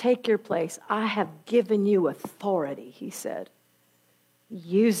 Take your place. I have given you authority, he said.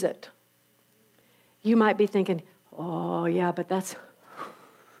 Use it. You might be thinking, oh yeah, but that's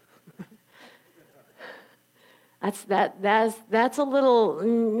a little,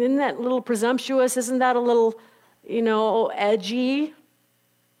 isn't that a little presumptuous? Isn't that a little, edgy?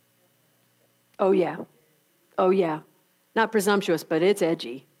 Oh yeah. Not presumptuous, but it's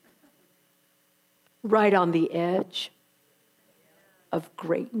edgy. Right on the edge of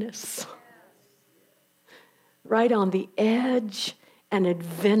greatness. Right on the edge, an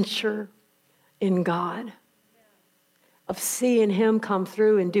adventure in God. Of seeing him come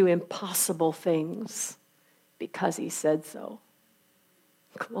through and do impossible things. Because he said so.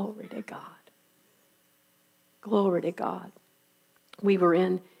 Glory to God. Glory to God. We were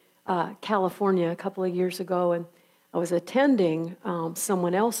in California a couple of years ago, and I was attending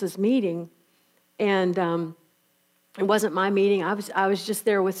someone else's meeting, and it wasn't my meeting. I was just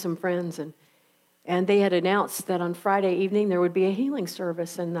there with some friends, and they had announced that on Friday evening there would be a healing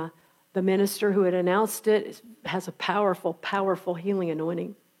service, and the minister who had announced it has a powerful, powerful healing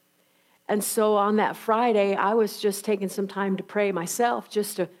anointing. And so on that Friday, I was just taking some time to pray myself,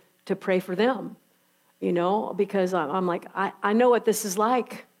 just to pray for them, because I'm like, I know what this is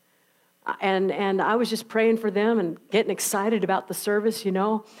like. And I was just praying for them and getting excited about the service, this is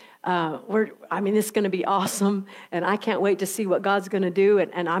going to be awesome. And I can't wait to see what God's going to do.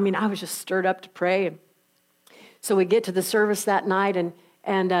 And I was just stirred up to pray. And so we get to the service that night, and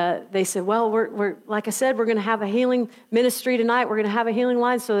they said, well, we're like I said, we're going to have a healing ministry tonight. We're going to have a healing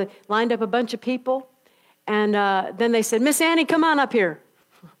line. So they lined up a bunch of people. And then they said, Miss Annie, come on up here.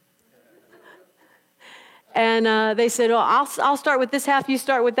 And they said, I'll start with this half. You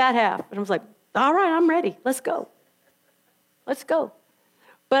start with that half. And I was like, all right, I'm ready. Let's go. Let's go.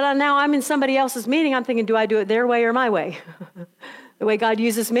 But now I'm in somebody else's meeting. I'm thinking, do I do it their way or my way? The way God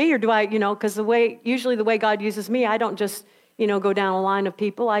uses me, or do I, because usually the way God uses me, I don't just go down a line of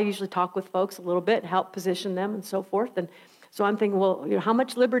people. I usually talk with folks a little bit, help position them and so forth. And so I'm thinking, well, how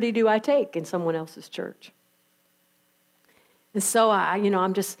much liberty do I take in someone else's church? And so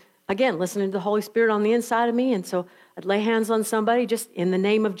I'm just, again, listening to the Holy Spirit on the inside of me. And so I'd lay hands on somebody just in the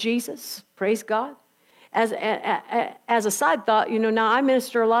name of Jesus. Praise God. As a side thought, now I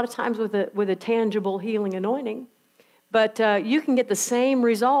minister a lot of times with a tangible healing anointing. But you can get the same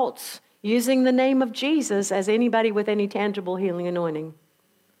results using the name of Jesus as anybody with any tangible healing anointing.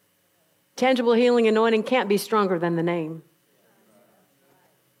 Tangible healing anointing can't be stronger than the name.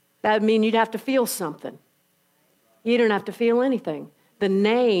 That would mean you'd have to feel something. You don't have to feel anything. the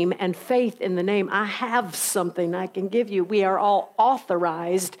name and faith in the name. I have something I can give you. We are all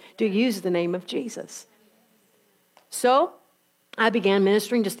authorized to use the name of Jesus. So I began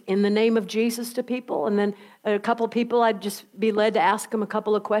ministering just in the name of Jesus to people. And then a couple of people, I'd just be led to ask them a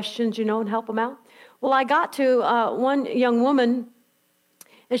couple of questions, and help them out. Well, I got to one young woman,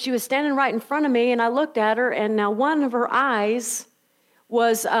 and she was standing right in front of me, and I looked at her, and now one of her eyes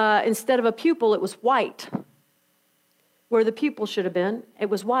was, instead of a pupil, it was white. Where the pupil should have been, it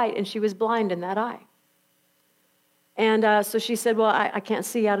was white, and she was blind in that eye. And so she said, well, I can't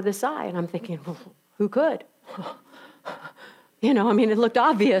see out of this eye. And I'm thinking, well, who could? It looked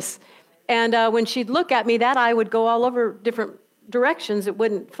obvious. And when she'd look at me, that eye would go all over different directions. It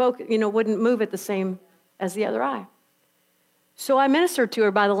wouldn't focus, wouldn't move at the same as the other eye. So I ministered to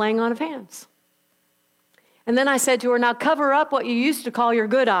her by the laying on of hands. And then I said to her, now cover up what you used to call your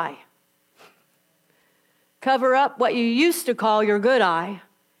good eye. Cover up what you used to call your good eye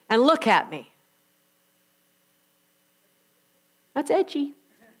and look at me. That's edgy.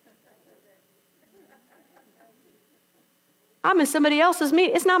 I'm in somebody else's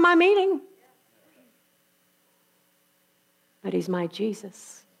meeting. It's not my meeting. But he's my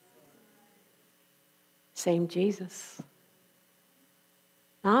Jesus. Same Jesus.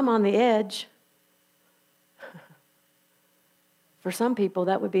 Now I'm on the edge. For some people,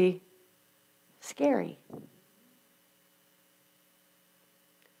 that would be scary.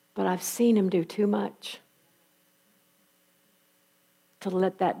 But I've seen him do too much to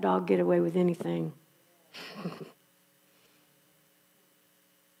let that dog get away with anything.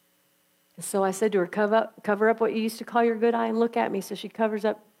 And so I said to her, cover up what you used to call your good eye and look at me. So she covers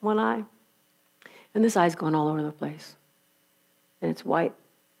up one eye. And this eye's going all over the place. And it's white.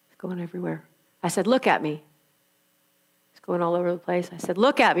 It's going everywhere. I said, look at me. It's going all over the place. I said,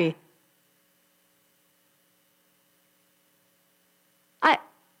 look at me.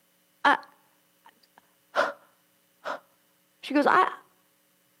 She goes,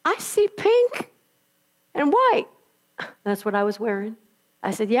 I see pink and white. That's what I was wearing.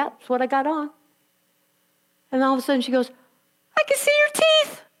 I said, yeah, that's what I got on. And all of a sudden she goes, I can see your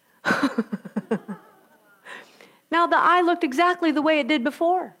teeth. Now the eye looked exactly the way it did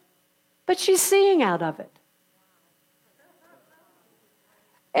before, but she's seeing out of it.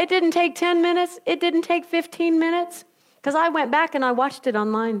 It didn't take 10 minutes. It didn't take 15 minutes, because I went back and I watched it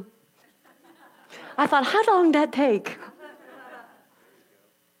online. I thought, how long did that take?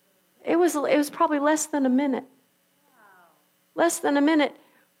 It was probably less than a minute. Less than a minute.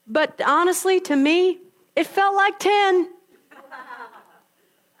 But honestly, to me, it felt like 10.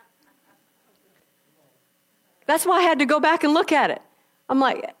 That's why I had to go back and look at it. I'm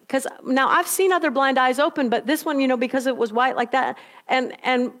like, because now I've seen other blind eyes open, but this one, because it was white like that.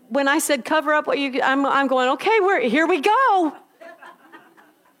 And when I said cover up what I'm going, okay, here we go.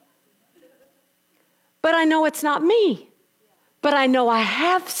 But I know it's not me. But I know I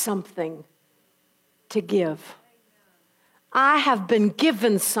have something to give. I have been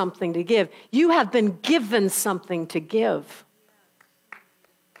given something to give. You have been given something to give.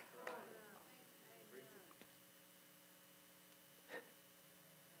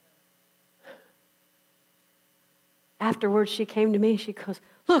 Afterwards, she came to me. She goes,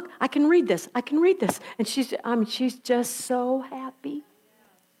 look, I can read this. I can read this. And she's just so happy.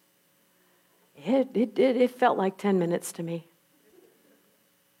 It felt like 10 minutes to me.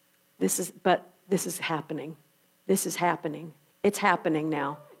 This is happening. This is happening. It's happening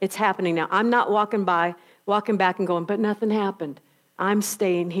now. It's happening now. I'm not walking back and going, but nothing happened. I'm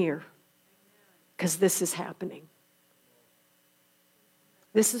staying here because this is happening.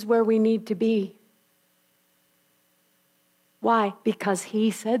 This is where we need to be. Why? Because he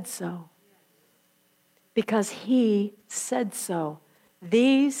said so. Because he said so.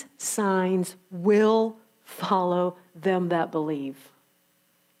 These signs will follow them that believe.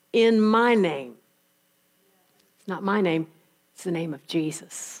 In my name. It's not my name, it's the name of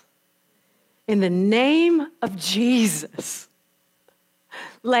Jesus. In the name of Jesus,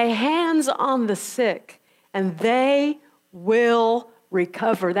 lay hands on the sick and they will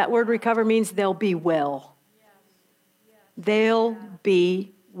recover. That word recover means they'll be well. They'll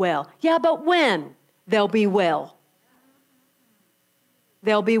be well. Yeah, but when? They'll be well.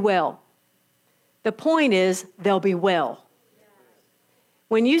 They'll be well. The point is, they'll be well.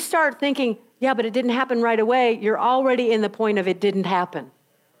 When you start thinking, yeah, but it didn't happen right away, you're already in the point of it didn't happen.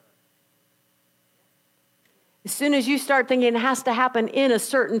 As soon as you start thinking it has to happen in a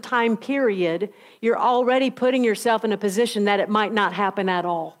certain time period, you're already putting yourself in a position that it might not happen at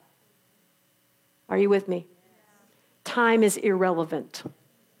all. Are you with me? Time is irrelevant.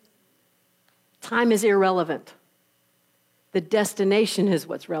 Time is irrelevant. The destination is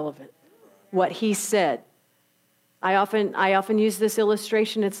what's relevant. What he said. I often use this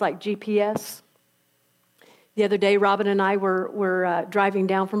illustration. It's like GPS. The other day, Robin and I were driving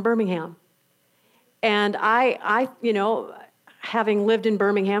down from Birmingham. And I having lived in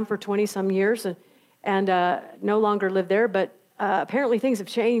Birmingham for 20-some years and no longer live there, but apparently things have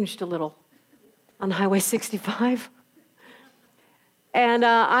changed a little on Highway 65. And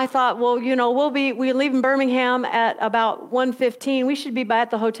I thought, well, we're leaving Birmingham at about 1:15. We should be at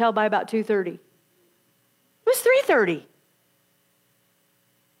the hotel by about 2:30. It was 3:30.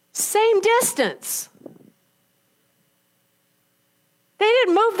 Same distance. They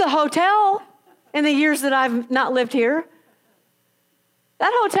didn't move the hotel in the years that I've not lived here.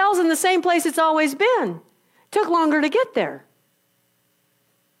 That hotel's in the same place it's always been. Took longer to get there.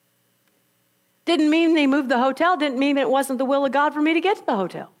 Didn't mean they moved the hotel. Didn't mean it wasn't the will of God for me to get to the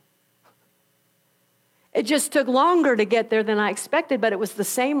hotel. It just took longer to get there than I expected, but it was the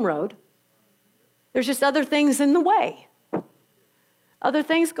same road. There's just other things in the way. Other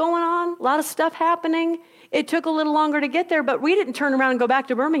things going on, a lot of stuff happening. It took a little longer to get there, but we didn't turn around and go back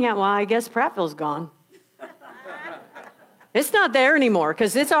to Birmingham. Well, I guess Prattville's gone. It's not there anymore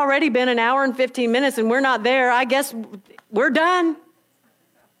because it's already been an hour and 15 minutes and we're not there. I guess we're done.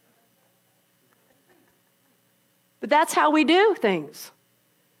 But that's how we do things.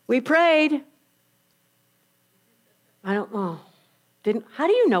 We prayed. I don't know. How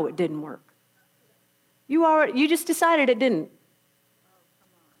do you know it didn't work? You just decided it didn't.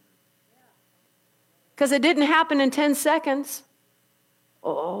 Because it didn't happen in 10 seconds.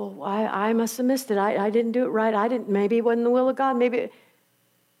 Oh, I must have missed it. I didn't do it right. Maybe it wasn't the will of God. Maybe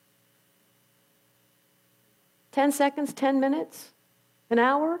 10 seconds, 10 minutes, an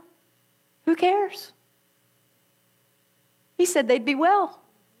hour. Who cares? He said they'd be well.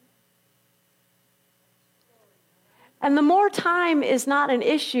 And the more time is not an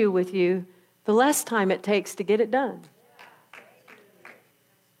issue with you, the less time it takes to get it done.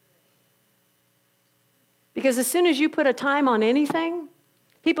 Because as soon as you put a time on anything,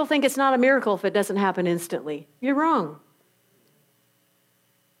 people think it's not a miracle if it doesn't happen instantly. You're wrong.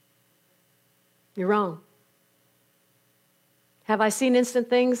 You're wrong. Have I seen instant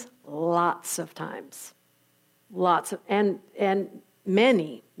things? Lots of times. Lots of, and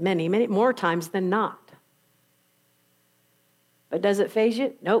many more times than not. But does it faze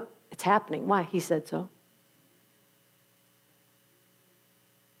you? Nope, it's happening. Why? He said so.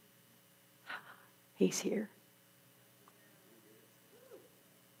 He's here.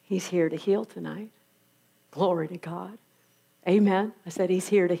 He's here to heal tonight. Glory to God. Amen. I said he's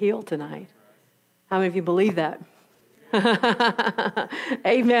here to heal tonight. How many of you believe that?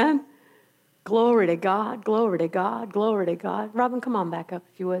 Amen. Glory to God. Glory to God. Glory to God. Robin, come on back up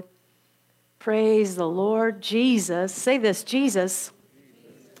if you would. Praise the Lord. Jesus, say this, Jesus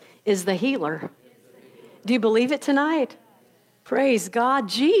is the healer. Do you believe it tonight? Praise God.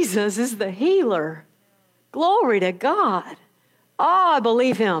 Jesus is the healer. Glory to God. Oh, I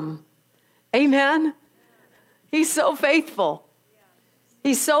believe him. Amen. He's so faithful.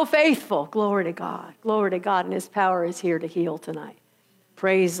 He's so faithful. Glory to God. Glory to God. And his power is here to heal tonight.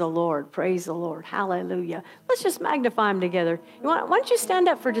 Praise the Lord. Praise the Lord. Hallelujah. Let's just magnify him together. Why don't you stand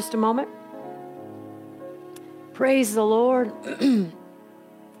up for just a moment? Praise the Lord.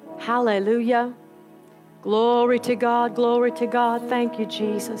 Hallelujah. Glory to God. Glory to God. Thank you,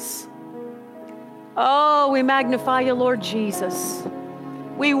 Jesus. Oh, we magnify you, Lord Jesus.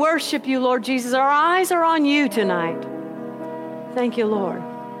 We worship you, Lord Jesus. Our eyes are on you tonight. Thank you, Lord.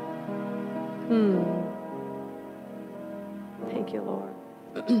 Thank you, Lord.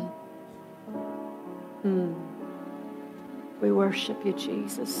 We worship you,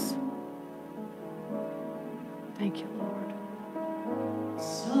 Jesus. Thank you, Lord.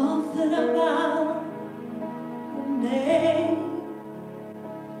 Something about the name.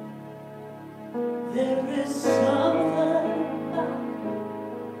 There is something about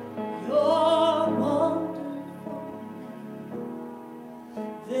your wonderful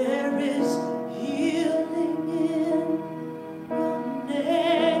name. There is healing in your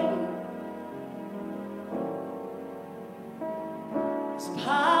name. There's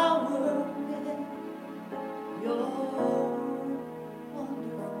power in your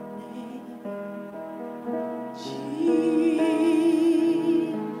wonderful name.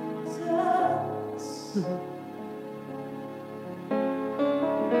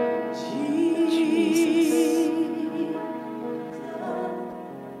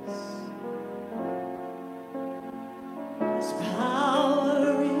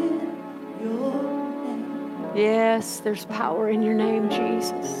 Yes, there's power in your name,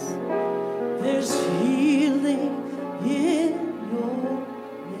 Jesus. There's healing in your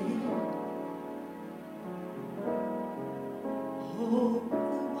name. Oh,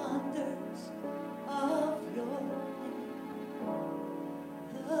 the wonders of your name.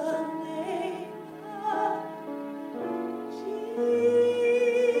 The name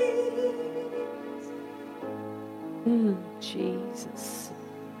of Jesus.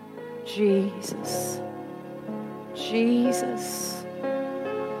 Jesus. Jesus.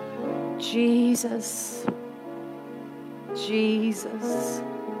 Jesus. Jesus.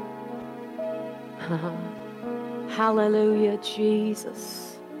 Hallelujah,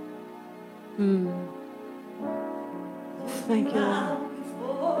 Jesus. Thank you,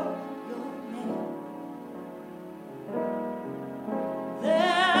 Lord.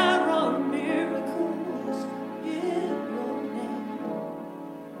 There are miracles in your name.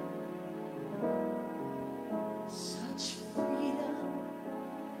 Such freedom,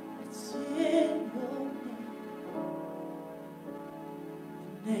 it's in your name.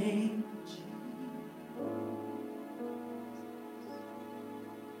 The name of Jesus.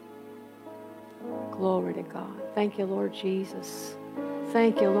 Glory to God. Thank you, Lord Jesus.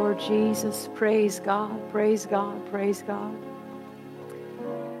 Thank you, Lord Jesus. Praise God. Praise God. Praise God.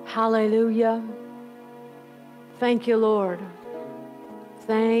 Hallelujah. Thank you, Lord.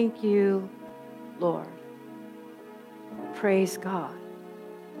 Thank you, Lord. Praise God.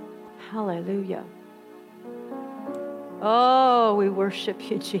 Hallelujah. Oh, we worship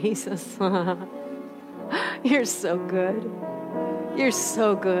you, Jesus. You're so good. You're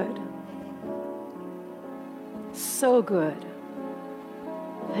so good. So good.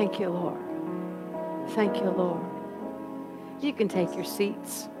 Thank you, Lord. Thank you, Lord. You can take your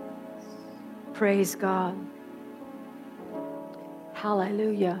seats. Praise God.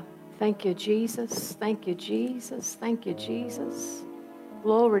 Hallelujah. Thank you, Jesus. Thank you, Jesus. Thank you, Jesus.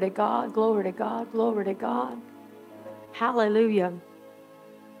 Glory to God. Glory to God. Glory to God. Hallelujah.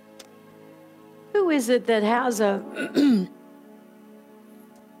 Who is it that has a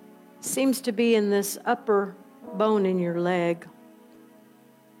seems to be in this upper bone in your leg?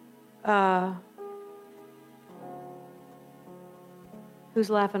 Who's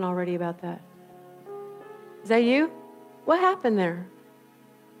laughing already about that? Is that you? What happened there?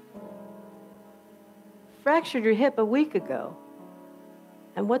 Fractured your hip a week ago.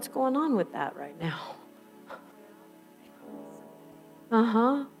 And what's going on with that right now?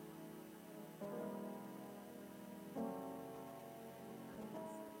 Uh-huh.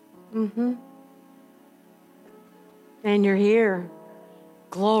 Mm-hmm. And you're here.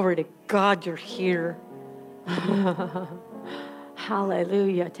 Glory to God, you're here.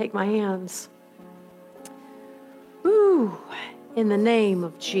 Hallelujah. Take my hands. Woo. In the name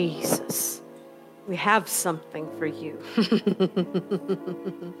of Jesus, we have something for you.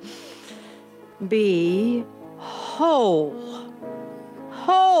 Be whole.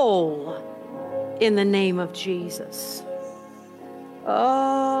 Whole in the name of Jesus.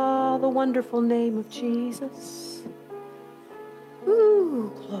 Oh, the wonderful name of Jesus.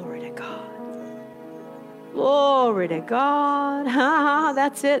 Ooh, glory to God. Glory to God.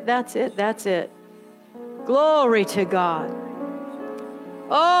 That's it, that's it, that's it. Glory to God.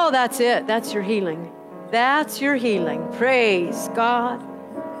 Oh, that's it. That's your healing. That's your healing. Praise God.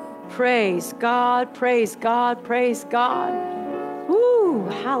 Praise God. Praise God. Praise God. Woo,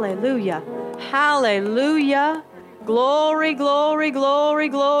 hallelujah. Hallelujah. Glory, glory, glory,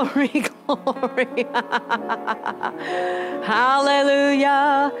 glory, glory.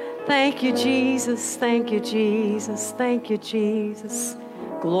 Hallelujah. Thank you, Jesus. Thank you, Jesus. Thank you, Jesus.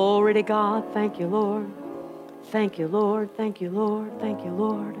 Glory to God. Thank you, Lord. Thank you, Lord. Thank you, Lord. Thank you,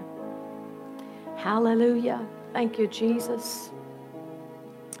 Lord. Hallelujah. Thank you, Jesus.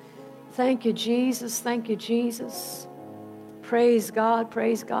 Thank you, Jesus. Thank you, Jesus. Praise God.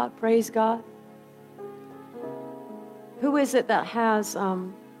 Praise God. Praise God. Who is it that has,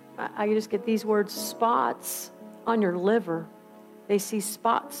 I just get these words, spots on your liver? They see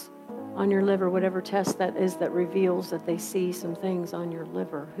spots on your liver, whatever test that is that reveals that they see some things on your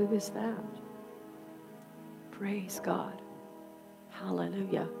liver. Who is that? Praise God.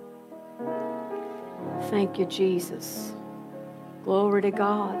 Hallelujah. Thank you, Jesus. Glory to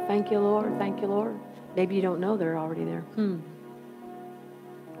God. Thank you, Lord. Thank you, Lord. Maybe you don't know they're already there.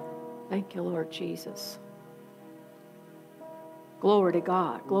 Thank you, Lord Jesus. Glory to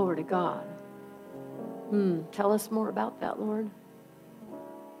God. Glory to God. Tell us more about that, Lord.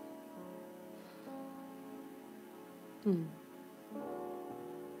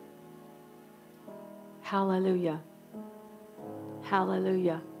 Hallelujah.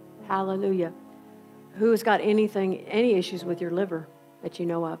 Hallelujah. Hallelujah. Who's got any issues with your liver that you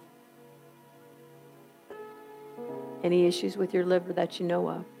know of? Any issues with your liver that you know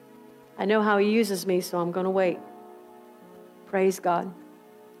of? I know how He uses me, so I'm going to wait. Praise God.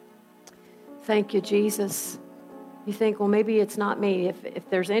 Thank you, Jesus. You think, well, maybe it's not me. If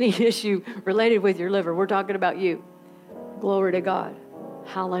there's any issue related with your liver, we're talking about you. Glory to God.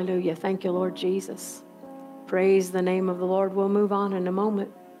 Hallelujah. Thank you, Lord Jesus. Praise the name of the Lord. We'll move on in a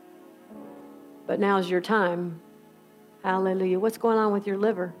moment. But now's your time. Hallelujah. What's going on with your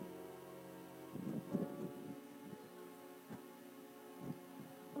liver?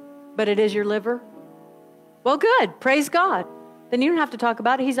 But it is your liver? Well, good. Praise God. Then you don't have to talk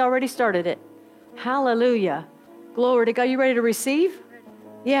about it. He's already started it. Hallelujah. Glory to God. You ready to receive?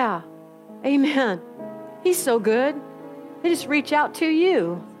 Yeah. Amen. He's so good. They just reach out to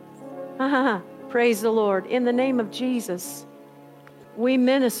you. Praise the Lord. In the name of Jesus, we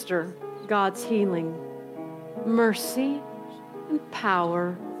minister God's healing, mercy, and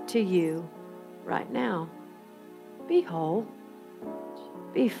power to you right now. Be whole.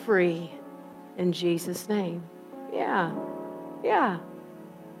 Be free in Jesus' name. Yeah.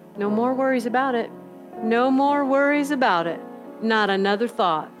 No more worries about it. No more worries about it. Not another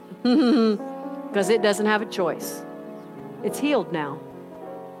thought. Because it doesn't have a choice. It's healed now.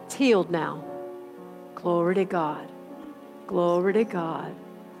 It's healed now. Glory to God. Glory to God.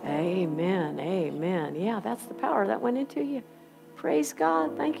 Amen. Amen. Yeah, that's the power that went into you. Praise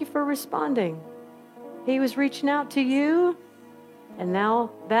God. Thank you for responding. He was reaching out to you, and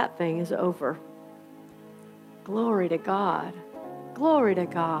now that thing is over. Glory to God. Glory to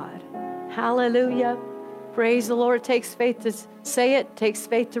God. Hallelujah. Praise the Lord. It takes faith to say it. It takes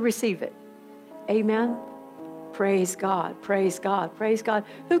faith to receive it. Amen. Praise God. Praise God. Praise God.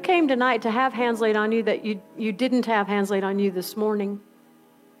 Who came tonight to have hands laid on you that you didn't have hands laid on you this morning?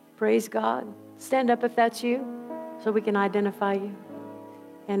 Praise God. Stand up if that's you so we can identify you.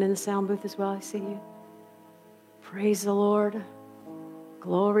 And in the sound booth as well, I see you. Praise the Lord.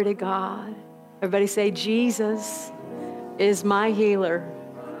 Glory to God. Everybody say, Jesus is my healer.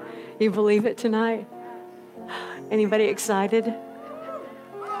 You believe it tonight? Anybody excited?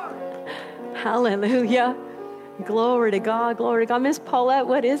 Hallelujah. Glory to God. Glory to God. Miss Paulette,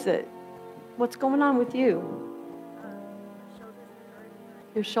 what is it? What's going on with you?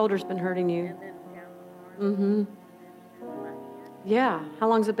 Your shoulder's been hurting you. Mm-hmm. Yeah. How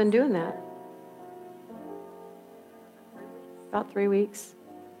long's it been doing that? About 3 weeks.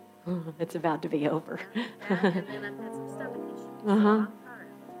 It's about to be over. Uh-huh.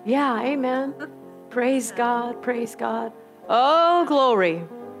 Yeah, amen. Praise God, praise God. Oh, glory.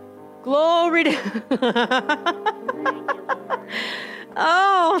 Glory to...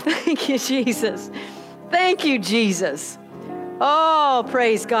 Oh, thank you, Jesus. Thank you, Jesus. Oh,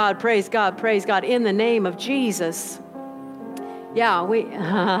 praise God, praise God, praise God. In the name of Jesus. Yeah,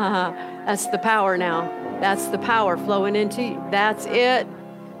 that's the power now. That's the power flowing into you. That's it.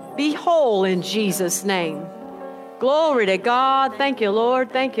 Be whole in Jesus' name. Glory to God. Thank you,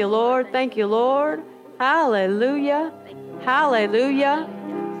 Lord. Thank you, Lord. Thank you, Lord. Hallelujah. Hallelujah.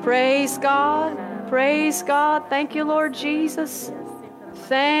 Praise God. Praise God. Thank you, Lord Jesus.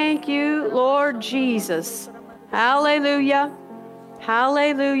 Thank you, Lord Jesus. Hallelujah.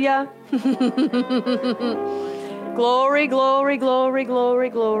 Hallelujah. Glory, glory, glory, glory,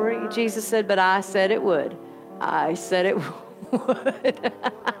 glory. Jesus said, but I said it would. I said it would.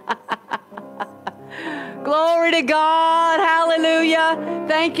 Glory to God. Hallelujah.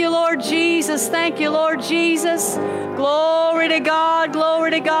 Thank you, Lord Jesus. Thank you, Lord Jesus. Glory to God. Glory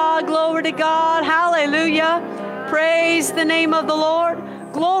to God. Glory to God. Hallelujah. Praise the name of the Lord.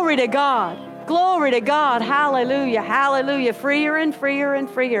 Glory to God. Glory to God. Hallelujah. Hallelujah. Freer and freer and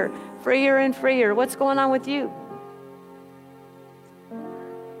freer. Freer and freer. What's going on with you?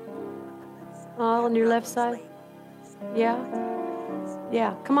 All on your left side? Yeah?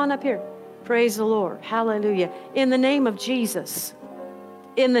 Yeah. Come on up here. Praise the Lord. Hallelujah. In the name of Jesus.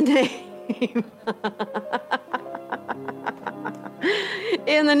 In the name.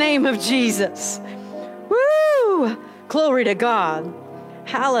 In the name of Jesus. Woo! Glory to God.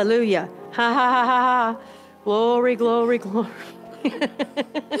 Hallelujah. Ha ha ha ha ha. Glory, glory, glory.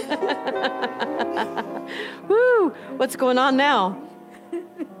 Woo! What's going on now?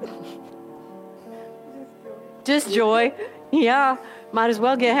 Just joy. Yeah. Might as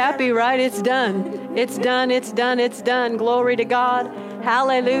well get happy, right? It's done. It's done. It's done. It's done. Glory to God.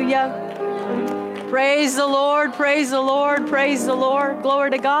 Hallelujah. Praise the Lord. Praise the Lord. Praise the Lord.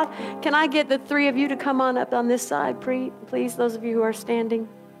 Glory to God. Can I get the three of you to come on up on this side, please? Those of you who are standing.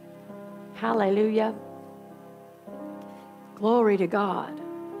 Hallelujah. Glory to God.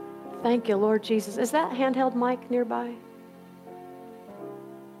 Thank you, Lord Jesus. Is that handheld mic nearby?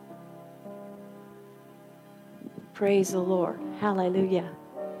 Praise the Lord. Hallelujah.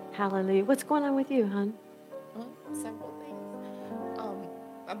 Hallelujah. What's going on with you, hon? Several things.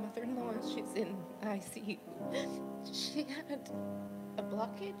 My mother-in-law, she's in ICU. She had a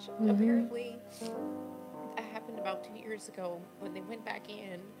blockage. Apparently, that happened about 2 years ago when they went back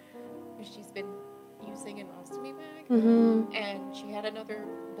in. She's been using an ostomy bag, and she had another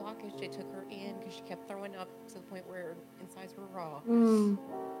blockage. They took her in because she kept throwing up to the point where insides were raw.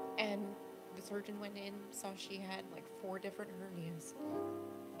 And the surgeon went in, saw she had like 4 different hernias,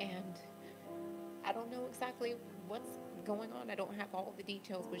 and I don't know exactly what's going on. I don't have all the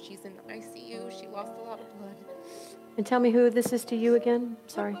details, but she's in ICU. She lost a lot of blood. And tell me who this is to you again.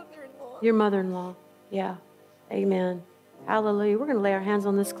 Sorry. My mother-in-law. Your mother-in-law. Yeah. Amen. Hallelujah. We're going to lay our hands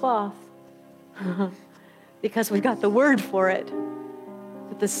on this cloth because we've got the word for it.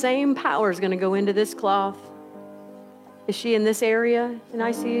 But the same power is going to go into this cloth. Is she in this area in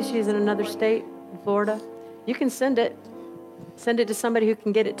ICU? She's in another state, in Florida. You can send it. Send it to somebody who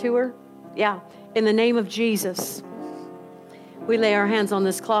can get it to her. Yeah. In the name of Jesus, we lay our hands on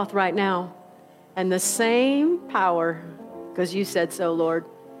this cloth right now. And the same power, because you said so, Lord,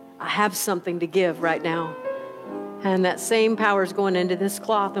 I have something to give right now. And that same power is going into this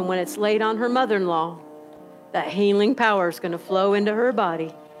cloth. And when it's laid on her mother-in-law, that healing power is going to flow into her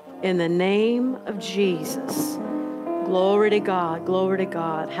body in the name of Jesus. Glory to God. Glory to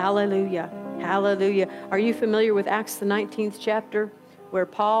God. Hallelujah. Hallelujah. Are you familiar with Acts the 19th chapter where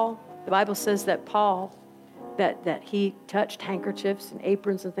Paul, the Bible says that Paul, that he touched handkerchiefs and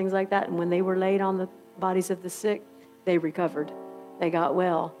aprons and things like that. And when they were laid on the bodies of the sick, they recovered. They got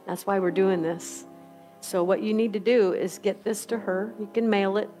well. That's why we're doing this. So what you need to do is get this to her. You can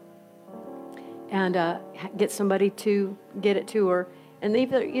mail it and get somebody to get it to her. And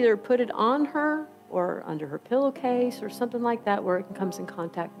either put it on her or under her pillowcase or something like that where it comes in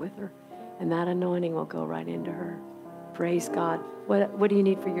contact with her. And that anointing will go right into her. Praise God. What do you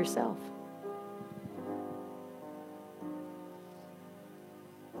need for yourself?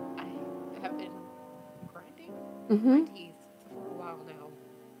 I have been grinding my teeth for a while now,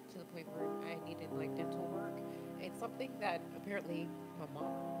 to the point where I needed like dental work. It's something that apparently my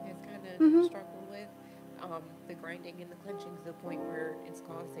mom has kind of struggled with. The grinding and the clenching to the point where it's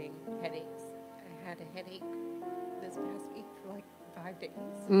causing headaches. I had a headache this past week for like 5 days.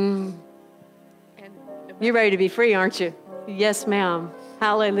 And You're ready to be free, aren't you? Yes, ma'am.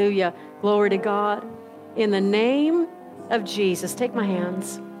 Hallelujah. Glory to God. In the name of Jesus, take my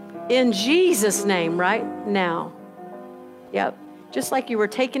hands. In Jesus' name, right now. Yep. Just like you were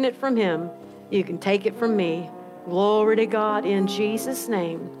taking it from him, you can take it from me. Glory to God. In Jesus'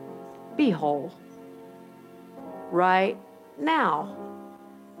 name, be whole. Right now.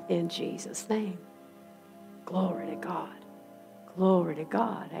 In Jesus' name. Glory to God. Glory to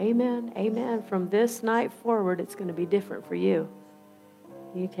God. Amen. Amen. From this night forward, it's going to be different for you.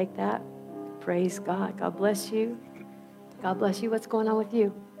 You take that? Praise God. God bless you. God bless you. What's going on with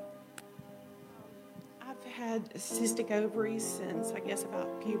you? I've had cystic ovaries since, I guess,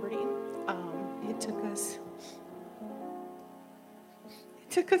 about puberty. It took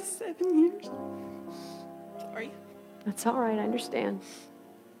us 7 years. Sorry. That's all right. I understand.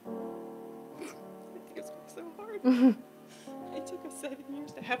 I think it's so hard. It took us 7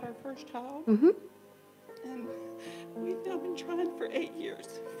 years to have our first child. And we've now been trying for 8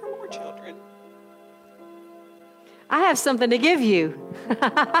 years for more children. I have something to give you.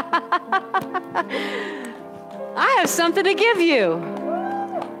 I have something to give you.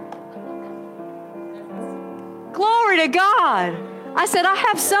 Glory to God. I said, I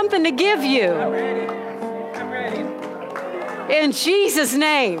have something to give you. I'm ready. In Jesus'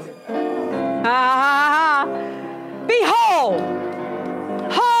 name. Be whole.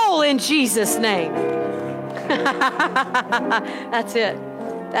 Whole in Jesus' name. That's it.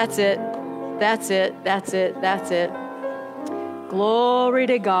 That's it. That's it. That's it. That's it. Glory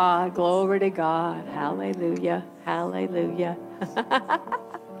to God. Glory to God. Hallelujah. Hallelujah.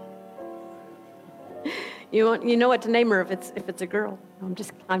 You know what to name her if it's a girl. I'm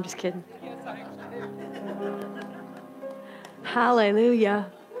just kidding.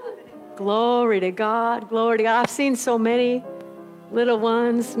 Hallelujah. Glory to God. Glory to God. I've seen so many little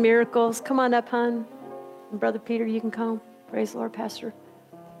ones, miracles. Come on up, hon. And Brother Peter, you can come. Praise the Lord, Pastor.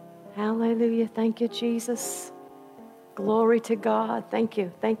 Hallelujah. Thank you, Jesus. Glory to God. Thank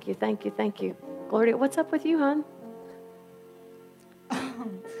you. Thank you. Thank you. Thank you. Glory to God. What's up with you, hon?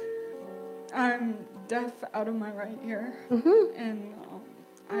 I'm deaf out of my right ear. And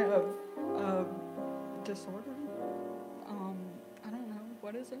I have a disorder. I don't know.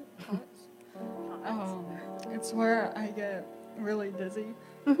 What is it? POTS? It's where I get really dizzy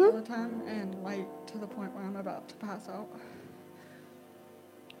all the time and light to the point where I'm about to pass out.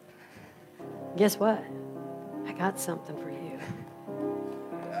 Guess what? I got something for you.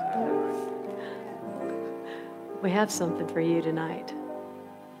 We have something for you tonight.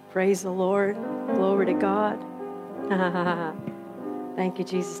 Praise the Lord. Glory to God. Thank you,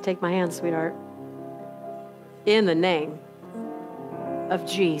 Jesus. Take my hand, sweetheart. In the name of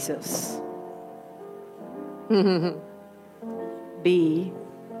Jesus. Be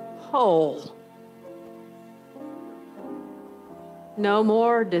whole. No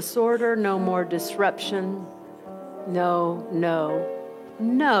more disorder, no more disruption. No, no,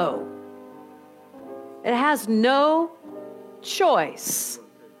 no. It has no choice.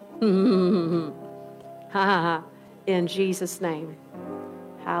 In Jesus' name.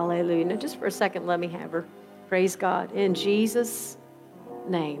 Hallelujah. Now, just for a second, let me have her. Praise God. In Jesus'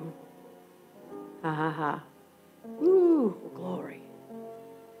 name. Ooh, glory.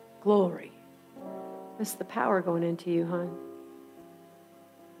 Glory. That's the power going into you, hon.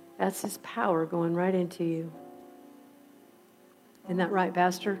 That's his power going right into you. Isn't that right,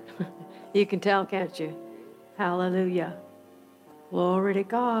 Pastor? You can tell, can't you? Hallelujah. Glory to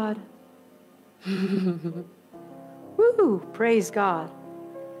God. Woo! Praise God.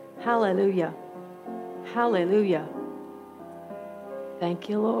 Hallelujah. Hallelujah. Thank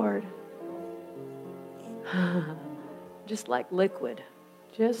you, Lord. Just like liquid.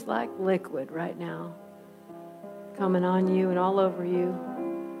 Just like liquid right now. Coming on you and all over you.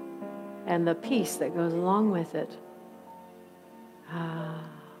 And the peace that goes along with it.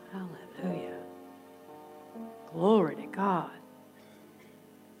 Hallelujah. Glory to God.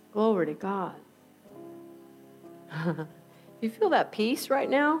 Glory to God. You feel that peace right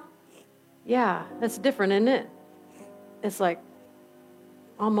now? Yeah, that's different, isn't it? It's like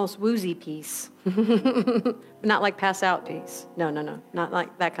almost woozy peace. Not like pass out peace. No. Not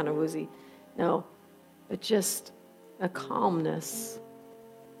like that kind of woozy. No. But just a calmness.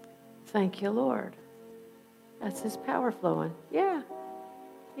 Thank you, Lord. That's his power flowing. Yeah.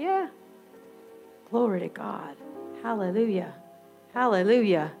 Yeah. Glory to God. Hallelujah.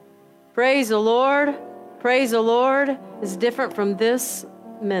 Hallelujah. Praise the Lord. Praise the Lord. It's different from this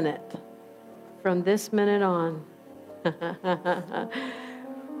minute. From this minute on.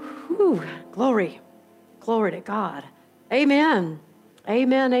 Whew. Glory. Glory to God. Amen.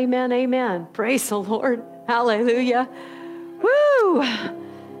 Amen, amen, amen. Praise the Lord. Hallelujah. Woo!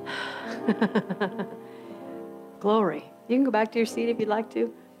 Glory. You can go back to your seat if you'd like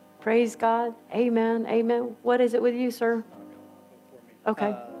to. Praise God. Amen. Amen. What is it with you, sir? Okay.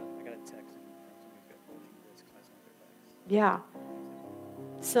 I got a text. Yeah.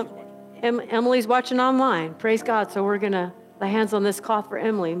 Emily's watching online. Praise God. So we're going to lay hands on this cloth for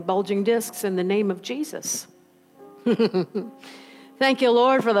Emily, bulging discs in the name of Jesus. Thank you,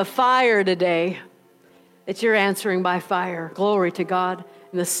 Lord, for the fire today that you're answering by fire. Glory to God.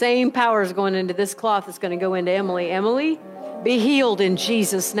 And the same power is going into this cloth that's going to go into Emily. Emily, be healed in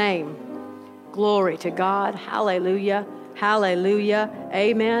Jesus' name. Glory to God. Hallelujah. Hallelujah.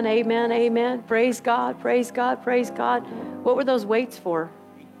 Amen, amen, amen. Praise God, praise God, praise God. What were those weights for?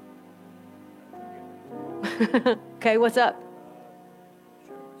 Okay, what's up?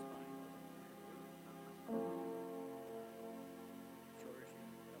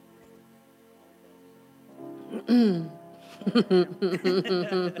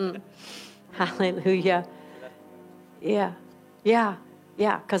 Hallelujah. Yeah,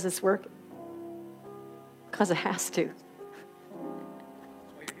 because it's working. Because it has to.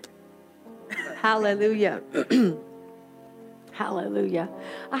 Hallelujah. Hallelujah.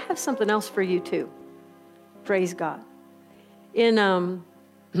 I have something else for you too. Praise God. In,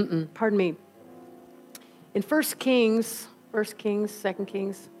 pardon me. In 1 Kings, 2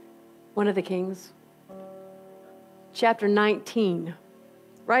 Kings, one of the Kings, chapter 19,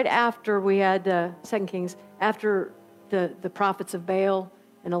 right after we had 2 Kings, after the prophets of Baal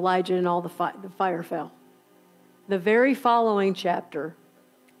and Elijah and all the fire fell. The very following chapter,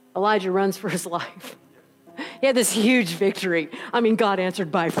 Elijah runs for his life. He had this huge victory. I mean, God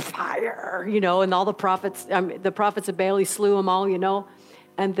answered by fire, and all the prophets of Baal, he slew them all,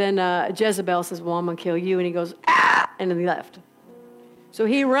 And then Jezebel says, well, I'm going to kill you. And he goes, ah, and then he left. So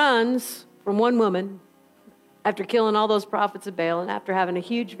he runs from one woman after killing all those prophets of Baal and after having a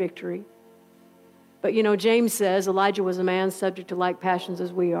huge victory. But, James says Elijah was a man subject to like passions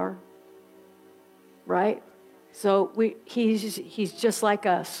as we are. Right? So he's just like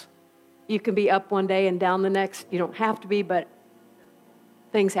us. You can be up one day and down the next. You don't have to be, but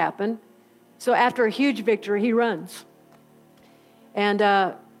things happen. So after a huge victory, he runs. And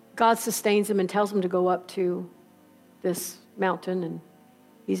God sustains him and tells him to go up to this mountain, and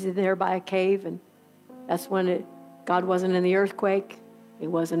he's there by a cave, and that's when God wasn't in the earthquake, he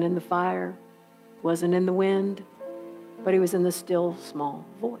wasn't in the fire, wasn't in the wind, but he was in the still small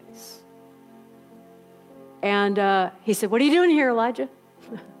voice. And he said, "What are you doing here, Elijah?"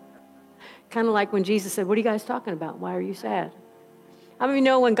 Kind of like when Jesus said, "What are you guys talking about? Why are you sad?" How many of you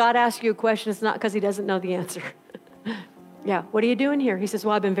know when God asks you a question, it's not because he doesn't know the answer? Yeah, "What are you doing here?" He says,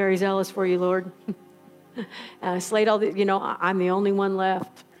 "Well, I've been very zealous for you, Lord." And I slayed all the, I'm the only one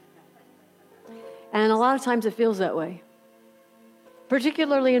left. And a lot of times it feels that way,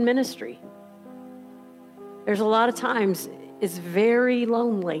 particularly in ministry. There's a lot of times it's very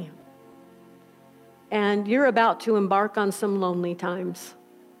lonely. And you're about to embark on some lonely times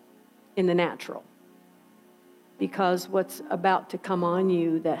in the natural, because what's about to come on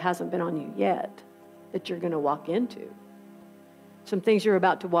you that hasn't been on you yet, that you're going to walk into. Some things you're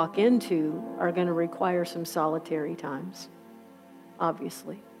about to walk into are going to require some solitary times,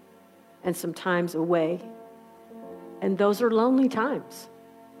 obviously, and some times away. And those are lonely times.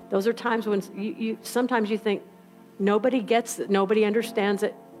 Those are times when you sometimes you think nobody gets it, nobody understands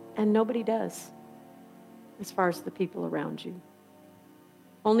it, and nobody does, as far as the people around you.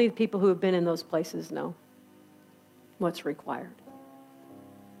 Only the people who have been in those places know what's required.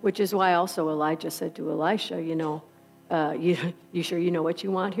 Which is why also Elijah said to Elisha, you sure you know what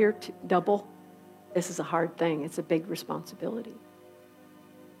you want here? Double? This is a hard thing. It's a big responsibility.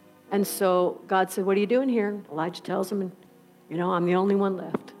 And so God said, "What are you doing here?" Elijah tells him, "I'm the only one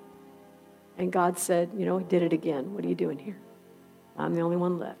left." And God said, he did it again. "What are you doing here?" "I'm the only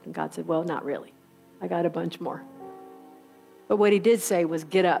one left." And God said, "Well, not really. I got a bunch more." But what he did say was,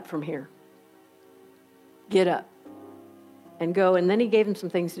 "Get up from here. Get up and go." And then he gave him some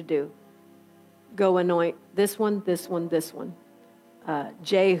things to do. Go anoint this one, this one, this one.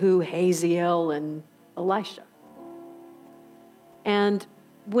 Jehu, Hazael, and Elisha. And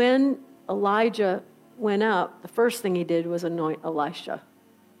when Elijah went up, the first thing he did was anoint Elisha.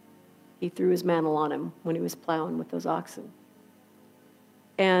 He threw his mantle on him when he was plowing with those oxen.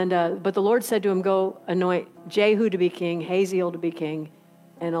 And but the Lord said to him, "Go anoint Jehu to be king, Hazael to be king,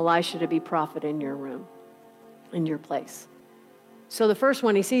 and Elisha to be prophet in your room, in your place." So the first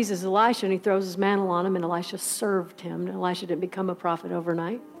one he sees is Elisha, and he throws his mantle on him, and Elisha served him. And Elisha didn't become a prophet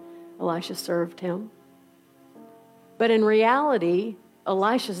overnight. Elisha served him. But in reality,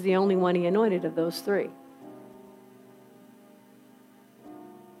 Elisha's the only one he anointed of those three.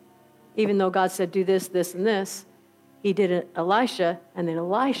 Even though God said, "Do this, this, and this," he did it Elisha, and then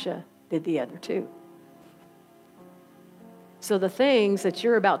Elisha did the other two. So the things that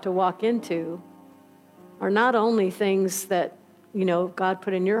you're about to walk into are not only things that God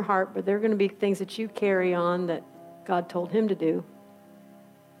put in your heart, but they're going to be things that you carry on that God told him to do,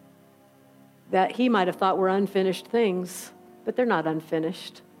 that he might have thought were unfinished things, but they're not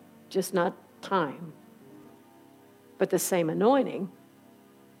unfinished, just not time. But the same anointing,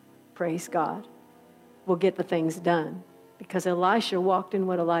 praise God, will get the things done, because Elisha walked in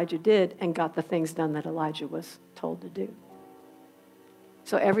what Elijah did and got the things done that Elijah was told to do.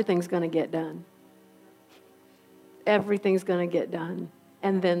 So everything's going to get done. Everything's going to get done,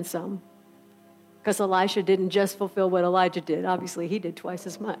 and then some. Because Elisha didn't just fulfill what Elijah did. Obviously, he did twice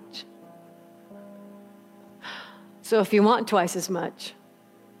as much. So if you want twice as much,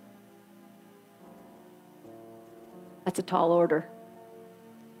 that's a tall order.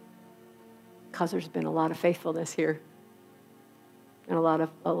 Because there's been a lot of faithfulness here, and a lot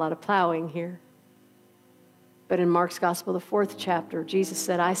of plowing here. But in Mark's Gospel, the 4th chapter, Jesus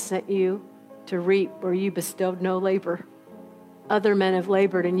said, "I sent you to reap where you bestowed no labor. Other men have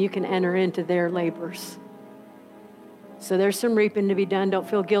labored, and you can enter into their labors." So there's some reaping to be done. Don't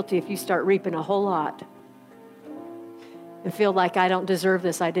feel guilty if you start reaping a whole lot and feel like, "I don't deserve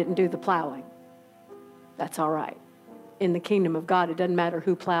this. I didn't do the plowing." That's all right. In the kingdom of God, it doesn't matter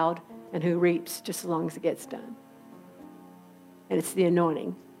who plowed and who reaps, just as long as it gets done. And it's the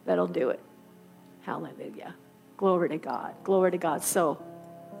anointing that'll do it. Hallelujah. Glory to God. Glory to God. So,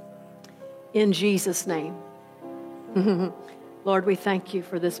 in Jesus' name, Lord, we thank you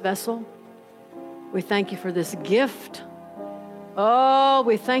for this vessel. We thank you for this gift. Oh,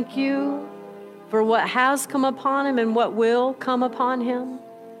 we thank you for what has come upon him and what will come upon him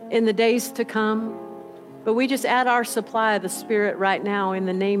in the days to come. But we just add our supply of the Spirit right now in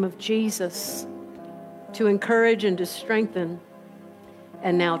the name of Jesus to encourage and to strengthen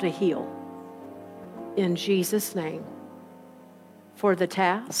and now to heal. In Jesus' name, for the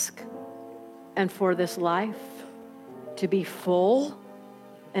task and for this life to be full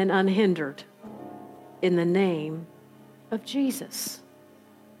and unhindered in the name of Jesus.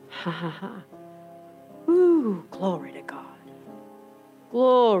 Ha ha ha. Ooh, glory to God.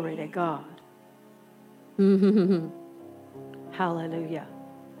 Glory to God. Hallelujah.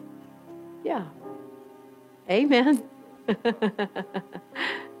 Yeah. Amen.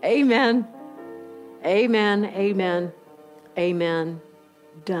 Amen. Amen. Amen. Amen.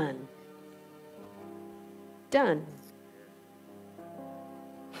 Done. Done.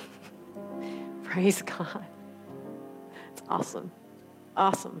 Praise God. It's awesome.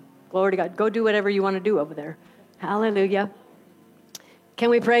 Awesome. Glory to God. Go do whatever you want to do over there. Hallelujah. Can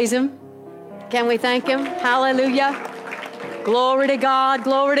we praise him? Can we thank him? Hallelujah. Glory to God.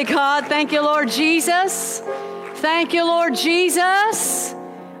 Glory to God. Thank you, Lord Jesus. Thank you, Lord Jesus.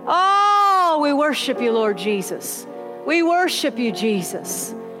 Oh, we worship you, Lord Jesus. We worship you,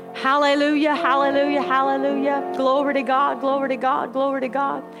 Jesus. Hallelujah, hallelujah, hallelujah. Glory to God, glory to God, glory to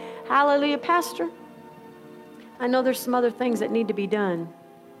God. Hallelujah. Pastor, I know there's some other things that need to be done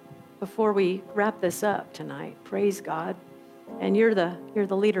before we wrap this up tonight. Praise God. And you're the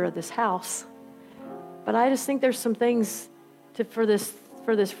leader of this house. But I just think there's some things for this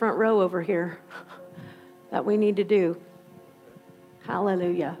front row over here that we need to do.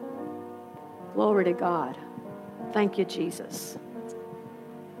 Hallelujah. Glory to God. Thank you, Jesus.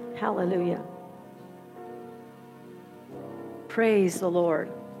 Hallelujah. Praise the Lord.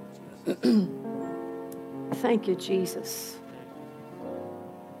 Thank you, Jesus.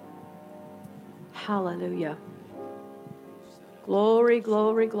 Hallelujah. Glory,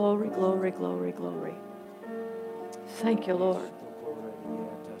 glory, glory, glory, glory, glory. Thank you, Lord.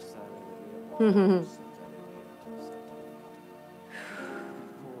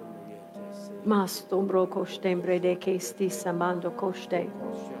 Mas tombro costembre de que sti samando coste.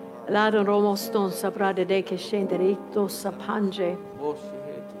 Lado romoston sabrade de que scenderito sapanje.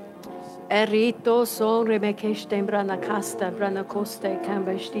 Erito son remekestem brana casta brana coste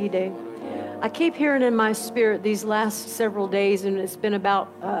cambestide. I keep hearing in my spirit these last several days, and it's been about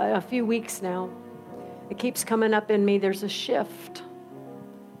a few weeks now. It keeps coming up in me. There's a shift.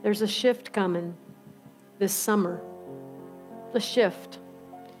 There's a shift coming this summer. The shift.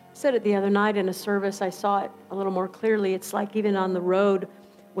 I said it the other night in a service. I saw it a little more clearly. It's like even on the road,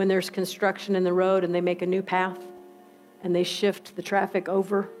 when there's construction in the road and they make a new path and they shift the traffic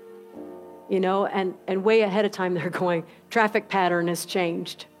over, and way ahead of time they're going, traffic pattern has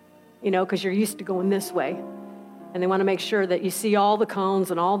changed, because you're used to going this way. And they want to make sure that you see all the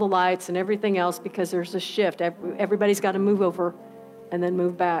cones and all the lights and everything else because there's a shift. Everybody's got to move over and then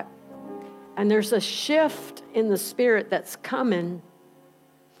move back. And there's a shift in the spirit that's coming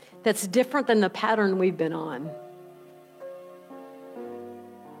that's different than the pattern we've been on.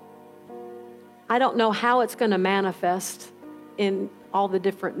 I don't know how it's going to manifest in all the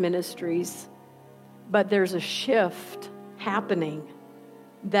different ministries, but there's a shift happening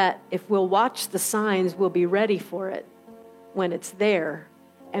that if we'll watch the signs, we'll be ready for it when it's there,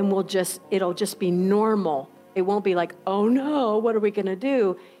 and it'll just be normal. It won't be like, oh no, what are we going to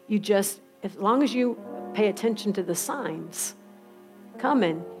do? As long as you pay attention to the signs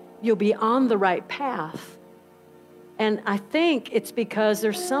coming, you'll be on the right path. And I think it's because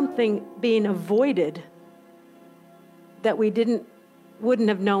there's something being avoided that we wouldn't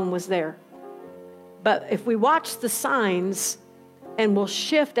have known was there. But if we watch the signs and we'll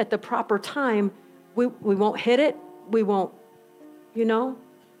shift at the proper time, we won't hit it. We won't,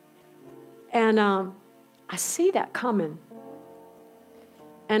 And I see that coming.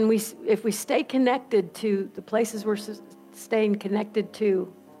 And if we stay connected to the places we're staying connected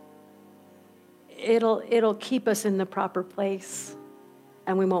to, it'll keep us in the proper place,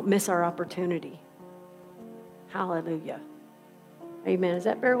 and we won't miss our opportunity. Hallelujah. Amen. Does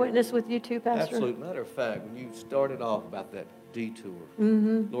that bear witness with you too, Pastor? Absolutely. Matter of fact, when you started off about that detour,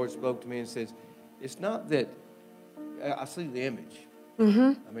 Lord spoke to me and says, it's not that I see the image.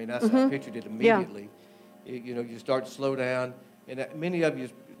 I mean, I pictured it immediately. Yeah. You start to slow down, and many of you,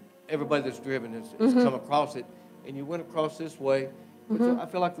 everybody that's driven has come across it, and you went across this way. But I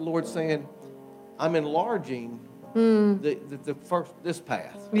feel like the Lord's saying, I'm enlarging this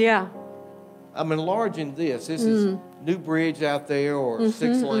path. Yeah. I'm enlarging this. This is new bridge out there, or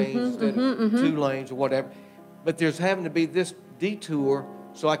 6 lanes instead of 2 lanes or whatever. But there's having to be this detour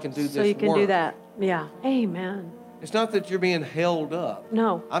so I can do this work. So you can do that. Yeah. Amen. It's not that you're being held up.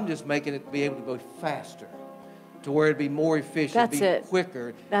 No. I'm just making it be able to go faster, to where it'd be more efficient, That's it.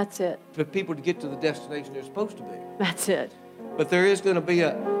 Quicker. That's it. For people to get to the destination they're supposed to be. That's it. But there is going to be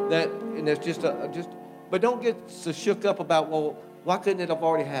and it's just but don't get so shook up about, well, why couldn't it have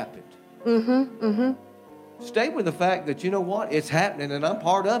already happened? Stay with the fact that, you know what, it's happening and I'm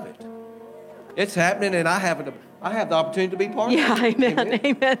part of it. It's happening and I have the opportunity to be part of it. Yeah,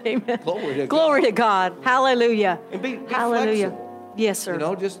 amen. Glory to God. Glory to God. Hallelujah. And be Hallelujah. flexible. Yes, sir. You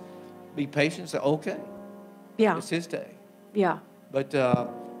know, just be patient. Say, okay, Yeah. it's His day. Yeah. But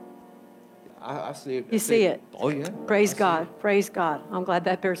I see it. You see it. Oh, yeah. Praise I see God. it. Praise God. I'm glad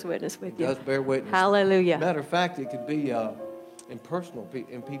that bears witness with It you. does bear witness. Hallelujah. Matter of fact, it could be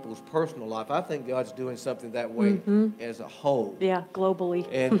in people's personal life. I think God's doing something that way as a whole. Yeah, globally.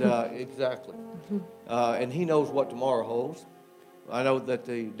 And exactly. And He knows what tomorrow holds. I know that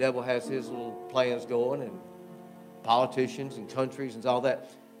the devil has his little plans going, and politicians and countries and all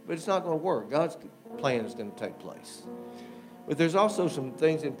that. But it's not going to work. God's plan is going to take place. But there's also some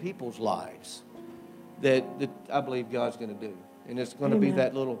things in people's lives that I believe God's going to do. And it's going to be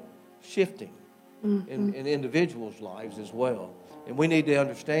that little shifting in individuals' lives as well. And we need to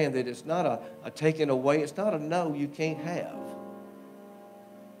understand that it's not a taking away. It's not a no you can't have.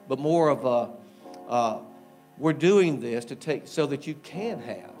 But more of a, we're doing this to take so that you can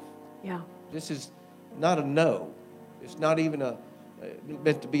have. Yeah. This is not a no. It's not even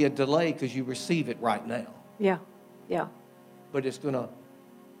meant to be a delay because you receive it right now. Yeah. Yeah. But just gonna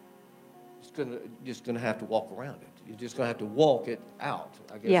have to walk around it. You're just gonna have to walk it out.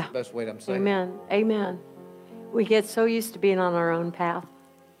 I guess Yeah. the best way I'm saying. Amen. Amen. We get so used to being on our own path.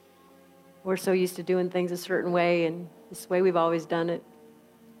 We're so used to doing things a certain way, and this way we've always done it.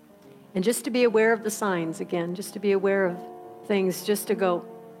 And just to be aware of the signs again, just to be aware of things, just to go,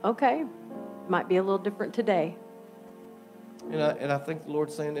 okay, might be a little different today. And I think the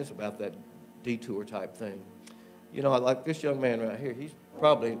Lord's saying this about that detour type thing. You know, like this young man right here, he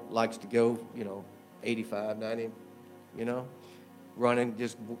probably likes to go, 85, 90, running,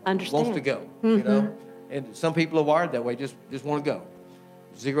 just wants to go, And some people are wired that way, just want to go,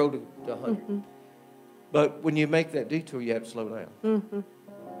 0 to 100. But when you make that detour, you have to slow down.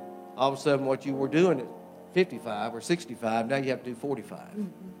 All of a sudden, what you were doing at 55 or 65, now you have to do 45.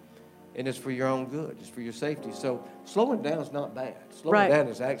 And it's for your own good. It's for your safety. So slowing down is not bad. Slowing down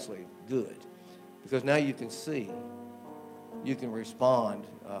is actually good. Because now you can see, you can respond.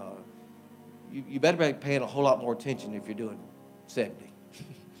 You better be paying a whole lot more attention if you're doing 70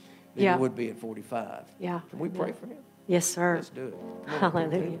 than you would be at 45. Yeah. Can we pray for him? Yes, sir. Let's do it. Come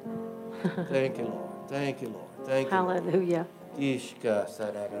on, Hallelujah. Thank you, Lord. Thank you, Lord. Thank you. Hallelujah. Yeah.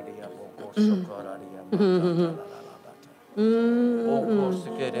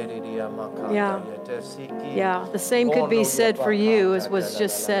 Yeah. The same could be said for you as was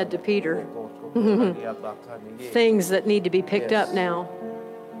just said to Peter. Things that need to be picked up now.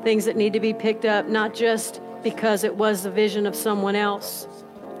 Things that need to be picked up, not just because it was the vision of someone else,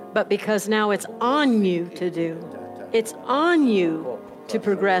 but because now it's on you to do. It's on you to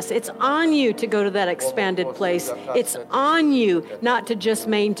progress. It's on you to go to that expanded place. It's on you not to just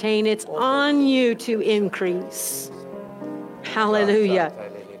maintain. It's on you to increase. Hallelujah.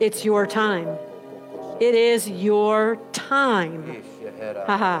 It's your time. It is your time. Ha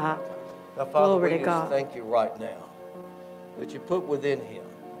ha ha. Now, Father, Glory we to just God. thank you right now that you put within him.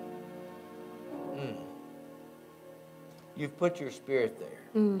 You've put your spirit there.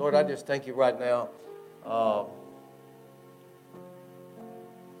 Lord, I just thank you right now. I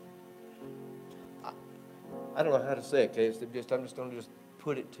don't know how to say it, Kay. I'm just going to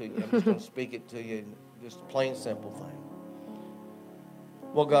put it to you. I'm just going to speak it to you in just a plain, simple thing.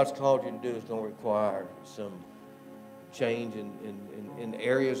 What God's called you to do is going to require some change in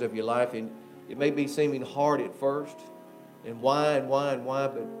areas of your life. And it may be seeming hard at first. And why,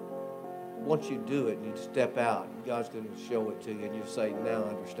 but once you do it and you step out, God's going to show it to you and you say, now I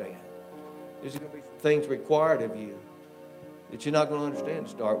understand. There's going to be things required of you that you're not going to understand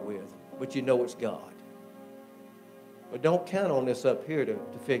to start with, but you know it's God. But don't count on this up here to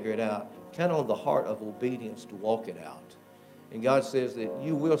figure it out. Count on the heart of obedience to walk it out. And God says that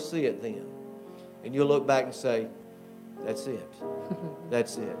you will see it then. And you'll look back and say, that's it.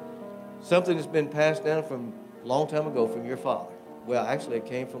 That's it. Something that's been passed down from a long time ago from your father. Well, actually, it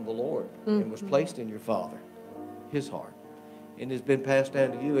came from the Lord and was placed in your father, his heart. And it's been passed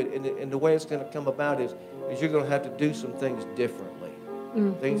down to you. And the way it's going to come about is you're going to have to do some things differently.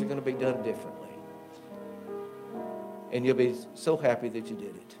 Things are going to be done differently. And you'll be so happy that you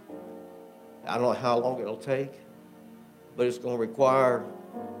did it. I don't know how long it'll take, but it's going to require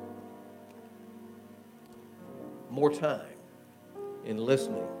more time in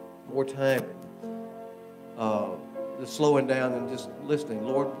listening, more time in slowing down and just listening.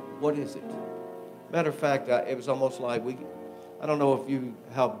 Lord, what is it? Matter of fact, it was almost like I don't know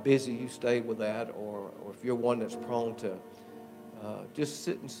how busy you stay with that, or if you're one that's prone to just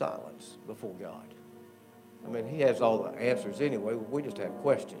sit in silence before God. I mean, he has all the answers anyway. We just have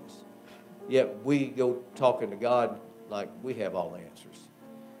questions. Yet we go talking to God like we have all the answers.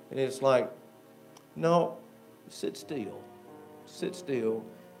 And it's like, no, sit still. sit still.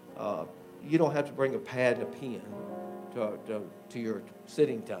 You don't have to bring a pad and a pen to your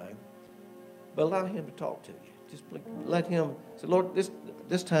sitting time, but allow him to talk to you. Just let him say, Lord,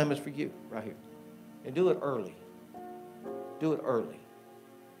 this time is for you right here. And do it early. Do it early.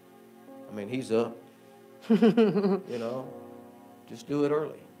 I mean, he's up. Just do it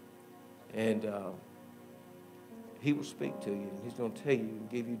early. And he will speak to you, and he's going to tell you and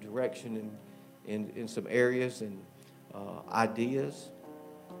give you direction in some areas and ideas.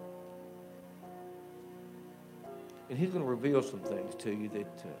 And he's going to reveal some things to you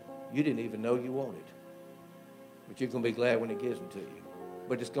that you didn't even know you wanted. But you're going to be glad when he gives them to you.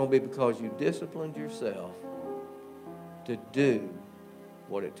 But it's going to be because you disciplined yourself to do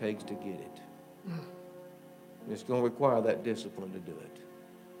what it takes to get it. And it's going to require that discipline to do it.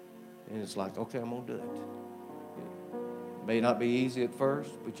 And it's like, okay, I'm going to do it. It may not be easy at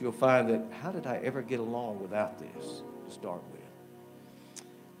first, but you'll find that, how did I ever get along without this to start with?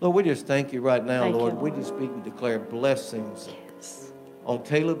 Lord, we just thank you right now, Lord. We just speak and declare blessings on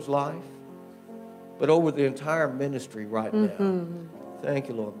Caleb's life, but over the entire ministry right now. Thank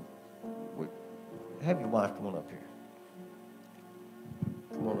you, Lord. Have your wife come on up here.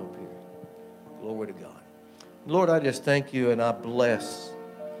 Come on up here. Glory to God. Lord, I just thank you and I bless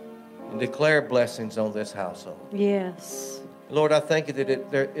and declare blessings on this household. Yes. Lord, I thank you that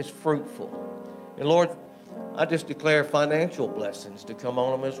it's fruitful. And Lord, I just declare financial blessings to come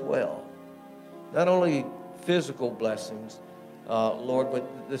on them as well. Not only physical blessings, Lord,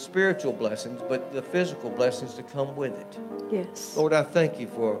 but the spiritual blessings, but the physical blessings to come with it. Yes. Lord, I thank you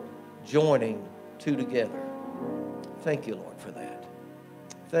for joining two together. Thank you, Lord, for that.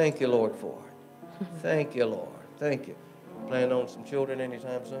 Thank you, Lord, for it. Thank you, Lord. Thank you. Planning on some children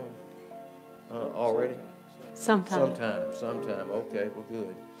anytime soon? Already? Sometime. Okay, well,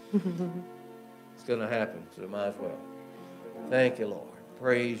 good. It's going to happen, so might as well. Thank you, Lord.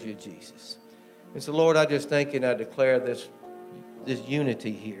 Praise you, Jesus. And so, Lord, I just thank you and I declare this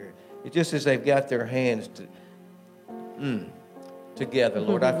unity here. It's just as they've got their hands together,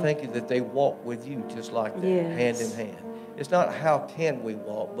 Lord, I thank you that they walk with you just like that, hand in hand. It's not how can we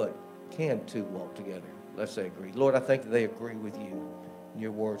walk, but can two walk together? Let's say agree. Lord, I think that they agree with you in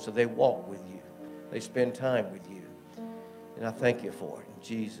your word, so they walk with you. They spend time with you. And I thank you for it in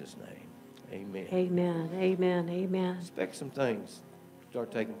Jesus' name. Amen. Amen. Amen. Amen. Expect some things start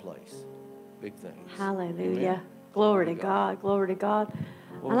taking place. Big things. Hallelujah. Amen. Glory to God. Glory to God.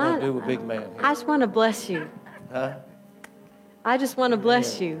 What we're going to do with big man here? I just want to bless you. Huh? I just want to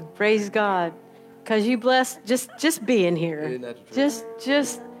bless you. Praise God. Because you bless just being here. Isn't that the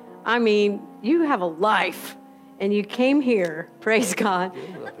truth? I mean, you have a life. And you came here. Praise God.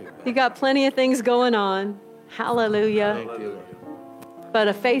 You got plenty of things going on. Hallelujah. Thank you, Lord. But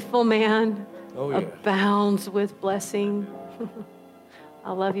a faithful man abounds with blessing.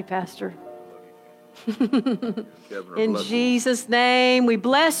 I love you, Pastor. In Jesus' name, we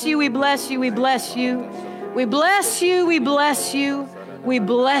bless you, we bless you, we bless you. We bless you, we bless you, we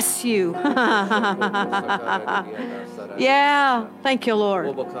bless you. Yeah, thank you,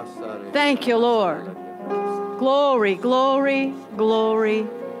 Lord. Thank you, Lord. Glory, glory, glory,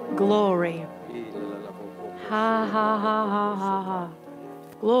 glory. Ha, ha, ha, ha, ha, ha.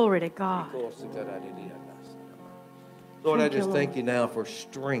 Glory to God. Lord, I just thank you now for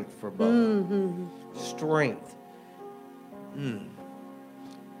strength for Bubba. Strength. And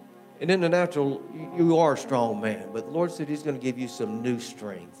in the natural, you are a strong man. But the Lord said he's going to give you some new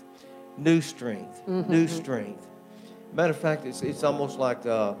strength. New strength. New strength. Matter of fact, it's almost like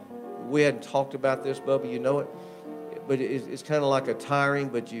we hadn't talked about this, Bubba. You know it. But it's kind of like a tiring,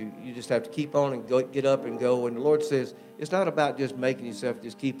 but you just have to keep on and get up and go. And the Lord says it's not about just making yourself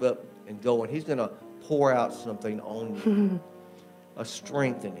just keep up and going. He's going to pour out something on you. A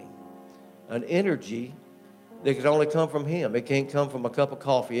strengthening. An energy that can only come from Him. It can't come from a cup of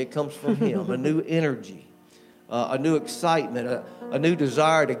coffee. It comes from Him. A new energy. A new excitement. A new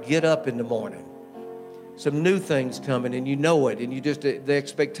desire to get up in the morning. Some new things coming, and you know it, and you just the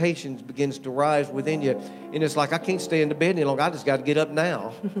expectations begins to rise within you, and it's like I can't stay in the bed any longer. I just got to get up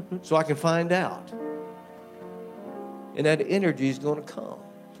now, so I can find out. And that energy is going to come.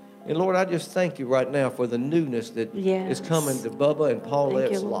 And Lord, I just thank you right now for the newness that is coming to Bubba and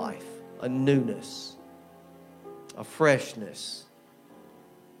Paulette's life. A newness, a freshness.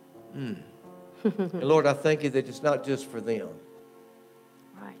 And Lord, I thank you that it's not just for them.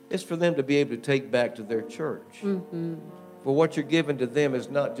 It's for them to be able to take back to their church. For what you're giving to them is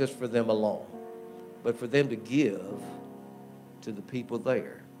not just for them alone, but for them to give to the people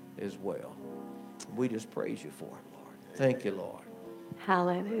there as well. We just praise you for it, Lord. Thank you, Lord.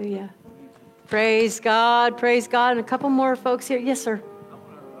 Hallelujah. Praise God. Praise God. And a couple more folks here. Yes, sir. I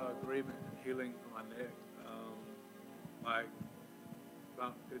want agreement and healing for my neck. Like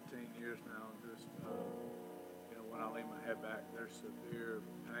about 15 years now, just when I lay my head back, there's severe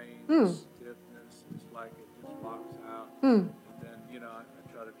pain, stiffness. It's like it just locks out. And then I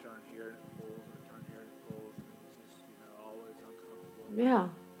try to turn here and it pulls, or turn here and it pulls, and it's just always uncomfortable.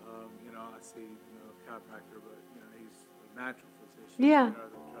 Yeah. I see a chiropractor, but he's a natural physician. Yeah. That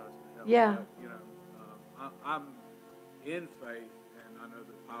tries to help. Yeah. I'm in faith, and I know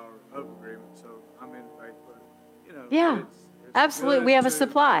the power of agreement, so I'm in faith. But Yeah. it's Absolutely. good We have a to-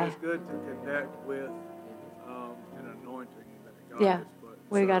 supply. It's good to connect with an anointing that God Yeah. has put.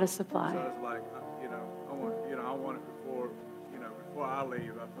 We got a supply. So it's like I want it before I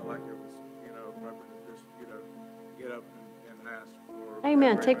leave. I felt like it was appropriate to just get up and ask for.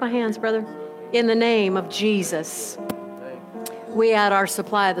 Amen. Take my hands, brother. In the name of Jesus, we add our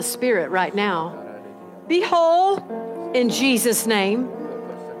supply of the Spirit right now. Be whole in Jesus' name.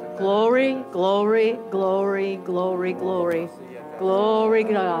 Glory, glory, glory, glory, glory. Glory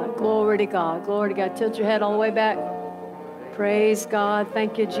to God. Glory to God. Glory to God. Tilt your head all the way back. Praise God.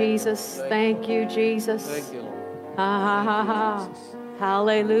 Thank you, Jesus. Thank you, Jesus. Thank you, Lord. Ha ha ha ha.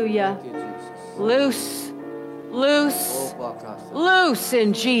 Hallelujah. Thank you, Jesus. Loose, loose, loose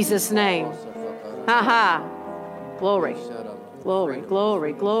in Jesus' name. Ha ha. Glory. Glory,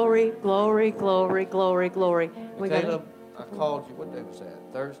 glory, glory, glory, glory, glory, glory. We got Caleb, I called you. What day was that?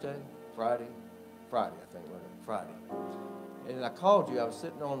 Thursday? Friday? Friday, I think. Wasn't it? Friday. And I called you. I was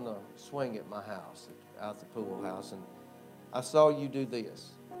sitting on the swing at my house, out the pool house, and I saw you do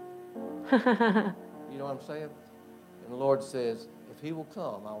this. You know what I'm saying? And the Lord says, if he will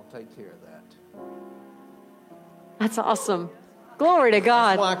come, I will take care of that. That's awesome. Glory to That's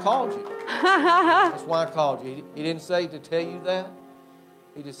God. why I called you. That's why I called you. He didn't say to tell you that.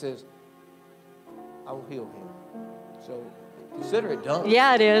 He just says, I will heal him. So consider it done.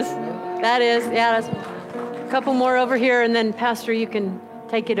 Yeah, it is. That is. Yeah, that's a couple more over here, and then Pastor, you can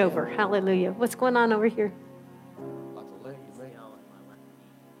take it over. Hallelujah. What's going on over here? Like a leg, you may.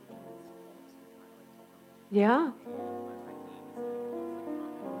 Yeah.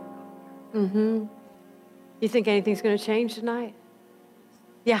 Mm-hmm. You think anything's going to change tonight?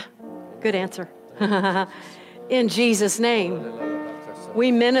 Yeah. Good answer. In Jesus' name,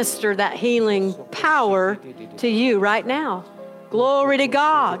 we minister that healing power to you right now. Glory to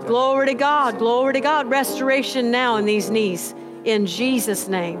God. Glory to God. Glory to God. Restoration now in these knees. In Jesus'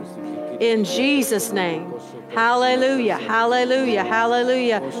 name. In Jesus' name. Hallelujah. Hallelujah.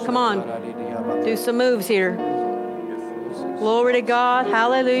 Hallelujah. Come on. Do some moves here. Glory to God.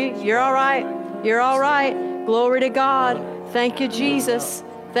 Hallelujah. You're all right. You're all right. Glory to God. Thank you, Jesus.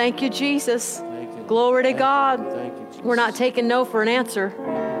 Thank you, Jesus. Glory to God. We're not taking no for an answer.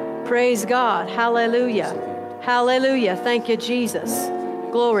 Praise God. Hallelujah. Hallelujah. Thank you, Jesus.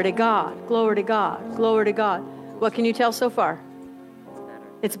 Glory to God. Glory to God. Glory to God. What can you tell so far?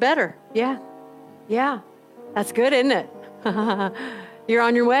 It's better. Yeah. Yeah. That's good, isn't it? You're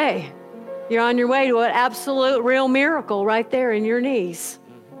on your way. You're on your way to an absolute real miracle right there in your knees.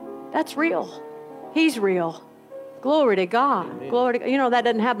 That's real. He's real. Glory to God. Amen. Glory to God. That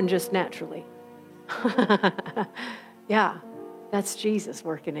doesn't happen just naturally. Yeah. That's Jesus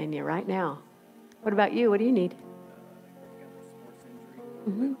working in you right now. What about you? What do you need?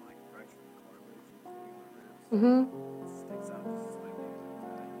 Mm-hmm. Mm-hmm.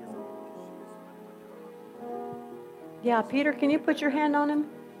 Yeah, Peter, can you put your hand on him?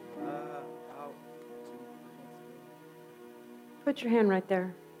 Put your hand right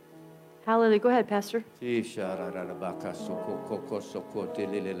there. Hallelujah. Go ahead, Pastor.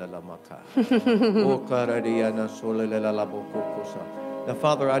 Now,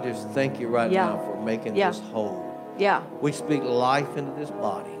 Father, I just thank you right now for making this whole. Yeah. We speak life into this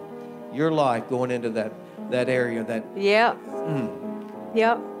body. Your life going into that area, that Yep.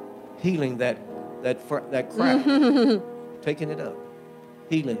 Yep. healing that crack, taking it up,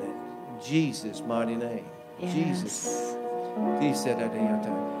 healing it. In Jesus' mighty name. Yes. Jesus. He said that.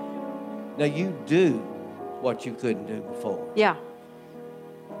 Now you do what you couldn't do before. Yeah.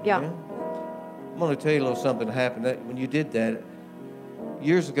 Yeah. I'm going to tell you a little something that happened. When you did that,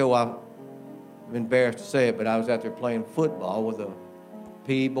 years ago, I'm embarrassed to say it, but I was out there playing football with the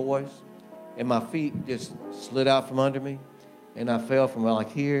PE boys, and my feet just slid out from under me, and I fell from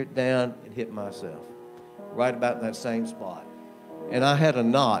like here down and hit myself, right about in that same spot. And I had a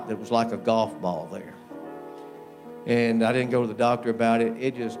knot that was like a golf ball there. And I didn't go to the doctor about it.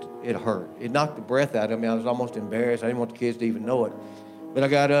 It hurt. It knocked the breath out of me. I was almost embarrassed. I didn't want the kids to even know it. But I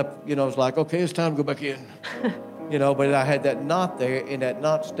got up, it was like, okay, it's time to go back in. You know, but I had that knot there, and that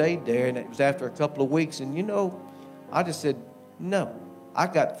knot stayed there, and it was after a couple of weeks. And, you know, I just said, no, I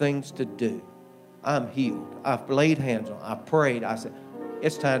got things to do. I'm healed. I've laid hands on. I prayed. I said,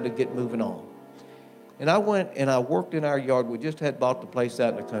 it's time to get moving on. And I went and I worked in our yard. We just had bought the place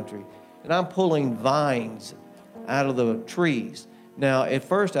out in the country. And I'm pulling vines out of the trees. Now, at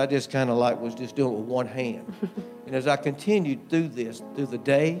first, I just kind of was just doing it with one hand. And as I continued through the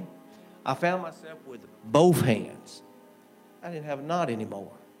day, I found myself with both hands. I didn't have a knot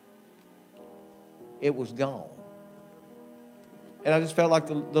anymore. It was gone. And I just felt like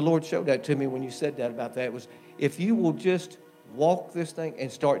the Lord showed that to me when you said that about that. It was, if you will just walk this thing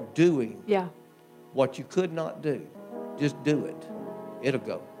and start doing what you could not do, just do it. It'll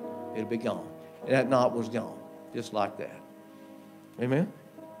go. It'll be gone. And that knot was gone, just like that. Amen?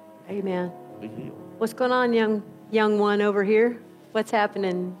 Amen. Be healed. What's going on, young one over here? What's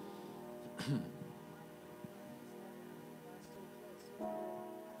happening?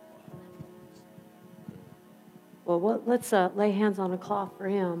 Well, let's lay hands on a cloth for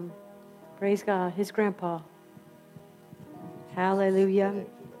him. Praise God. His grandpa. Hallelujah.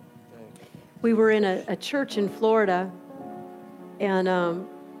 We were in a church in Florida, and the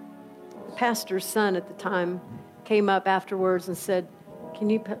pastor's son at the time came up afterwards and said, can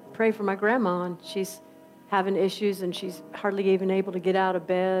you pray for my grandma? And she's having issues, and she's hardly even able to get out of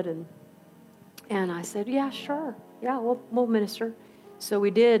bed. And I said, yeah, sure. Yeah, we'll minister. So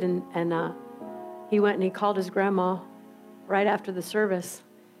we did, and he went and he called his grandma right after the service.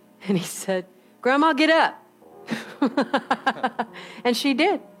 And he said, Grandma, get up. And she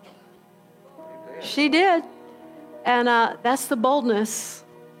did. She did. And that's the boldness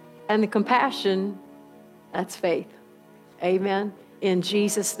and the compassion. That's faith. Amen. In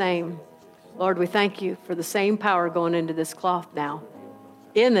Jesus' name. Lord, we thank you for the same power going into this cloth now.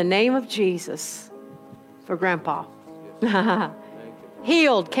 In the name of Jesus for Grandpa.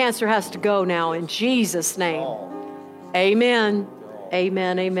 Healed. Cancer has to go now in Jesus' name. Amen.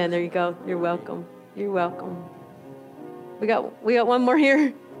 Amen. Amen. There you go. You're welcome. You're welcome. We got one more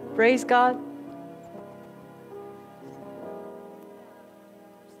here. Praise God.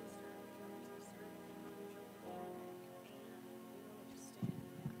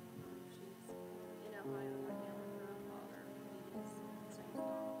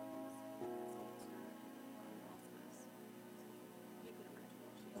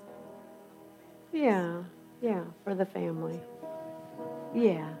 Yeah, for the family.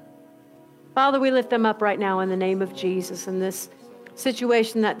 Yeah. Father, we lift them up right now in the name of Jesus in this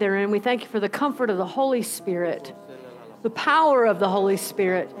situation that they're in. We thank you for the comfort of the Holy Spirit, the power of the Holy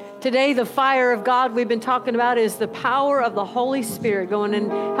Spirit. Today, the fire of God we've been talking about is the power of the Holy Spirit going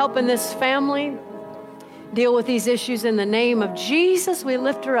and helping this family deal with these issues in the name of Jesus. We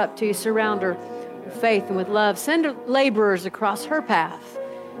lift her up to you, surround her with faith and with love. Send laborers across her path.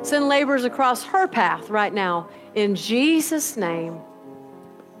 Send laborers across her path right now. In Jesus' name,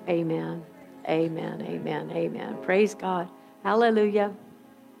 amen. Amen, amen, amen. Praise God. Hallelujah.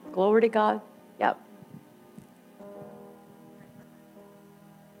 Glory to God. Yep.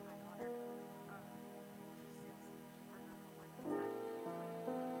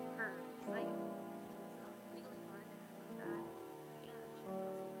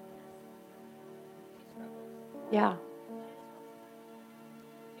 Yeah.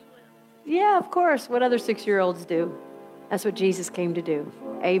 Yeah, of course. What other 6-year-olds do. That's what Jesus came to do.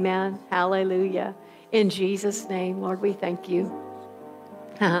 Amen. Hallelujah. In Jesus' name, Lord, we thank you.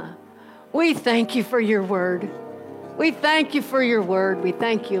 We thank you for your word. We thank you for your word. We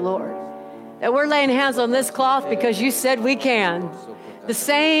thank you, Lord, that we're laying hands on this cloth because you said we can. The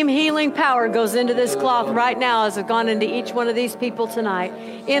same healing power goes into this cloth right now as it's gone into each one of these people tonight.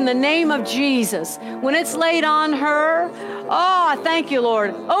 In the name of Jesus, when it's laid on her, oh, I thank you,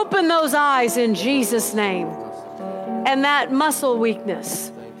 Lord. Open those eyes in Jesus' name. And that muscle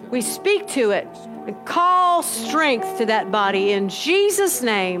weakness, we speak to it and call strength to that body in Jesus'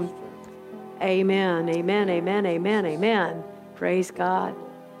 name. Amen, amen, amen, amen, amen. Praise God.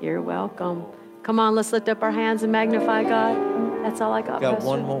 You're welcome. Come on, let's lift up our hands and magnify God. That's all I got, Pastor.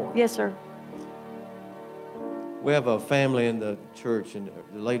 One more. Yes, sir. We have a family in the church, and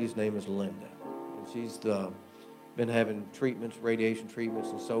the lady's name is Linda. And she's been having treatments, radiation treatments,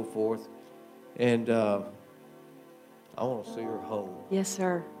 and so forth. And I want to see her whole. Yes,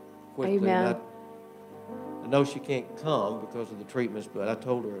 sir. Quickly. Amen. I know she can't come because of the treatments, but I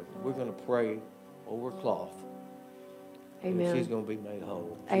told her we're going to pray over cloth. Amen. And she's going to be made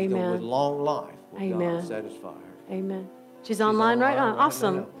whole. She's Amen. going to, with long life, will Amen. God satisfy her. Amen. She's online right now.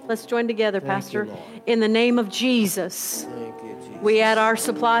 Awesome. now. Let's join together, Thank Pastor. you, Lord. In the name of Jesus, Thank you, Jesus. we add our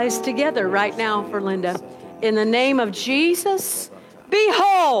supplies together right now for Linda. in the name of Jesus. Be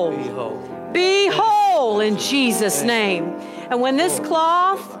whole. Be whole. Be whole in Jesus' name. And when this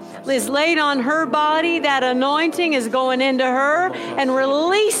cloth is laid on her body, that anointing is going into her and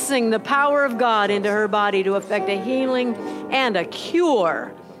releasing the power of God into her body to effect a healing and a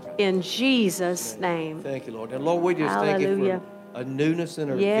cure in Jesus' name. Thank you, Lord. And Lord, we just thank you Hallelujah. for a newness in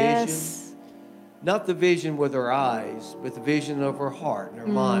her Yes. vision. Not the vision with her eyes, but the vision of her heart and her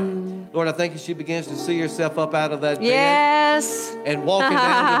mind. Lord, I thank you she begins to see herself up out of that bed Yes. and walking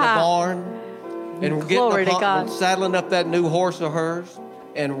down to the barn and Glory to getting God. saddling up that new horse of hers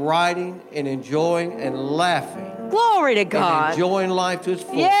and riding and enjoying and laughing Glory to and God. enjoying life to its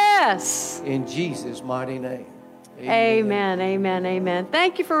fullest. Yes. In Jesus' mighty name. Amen. Amen. Amen.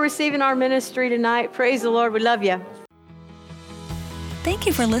 Thank you for receiving our ministry tonight. Praise the Lord. We love you. Thank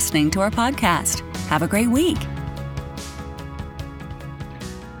you for listening to our podcast. Have a great week.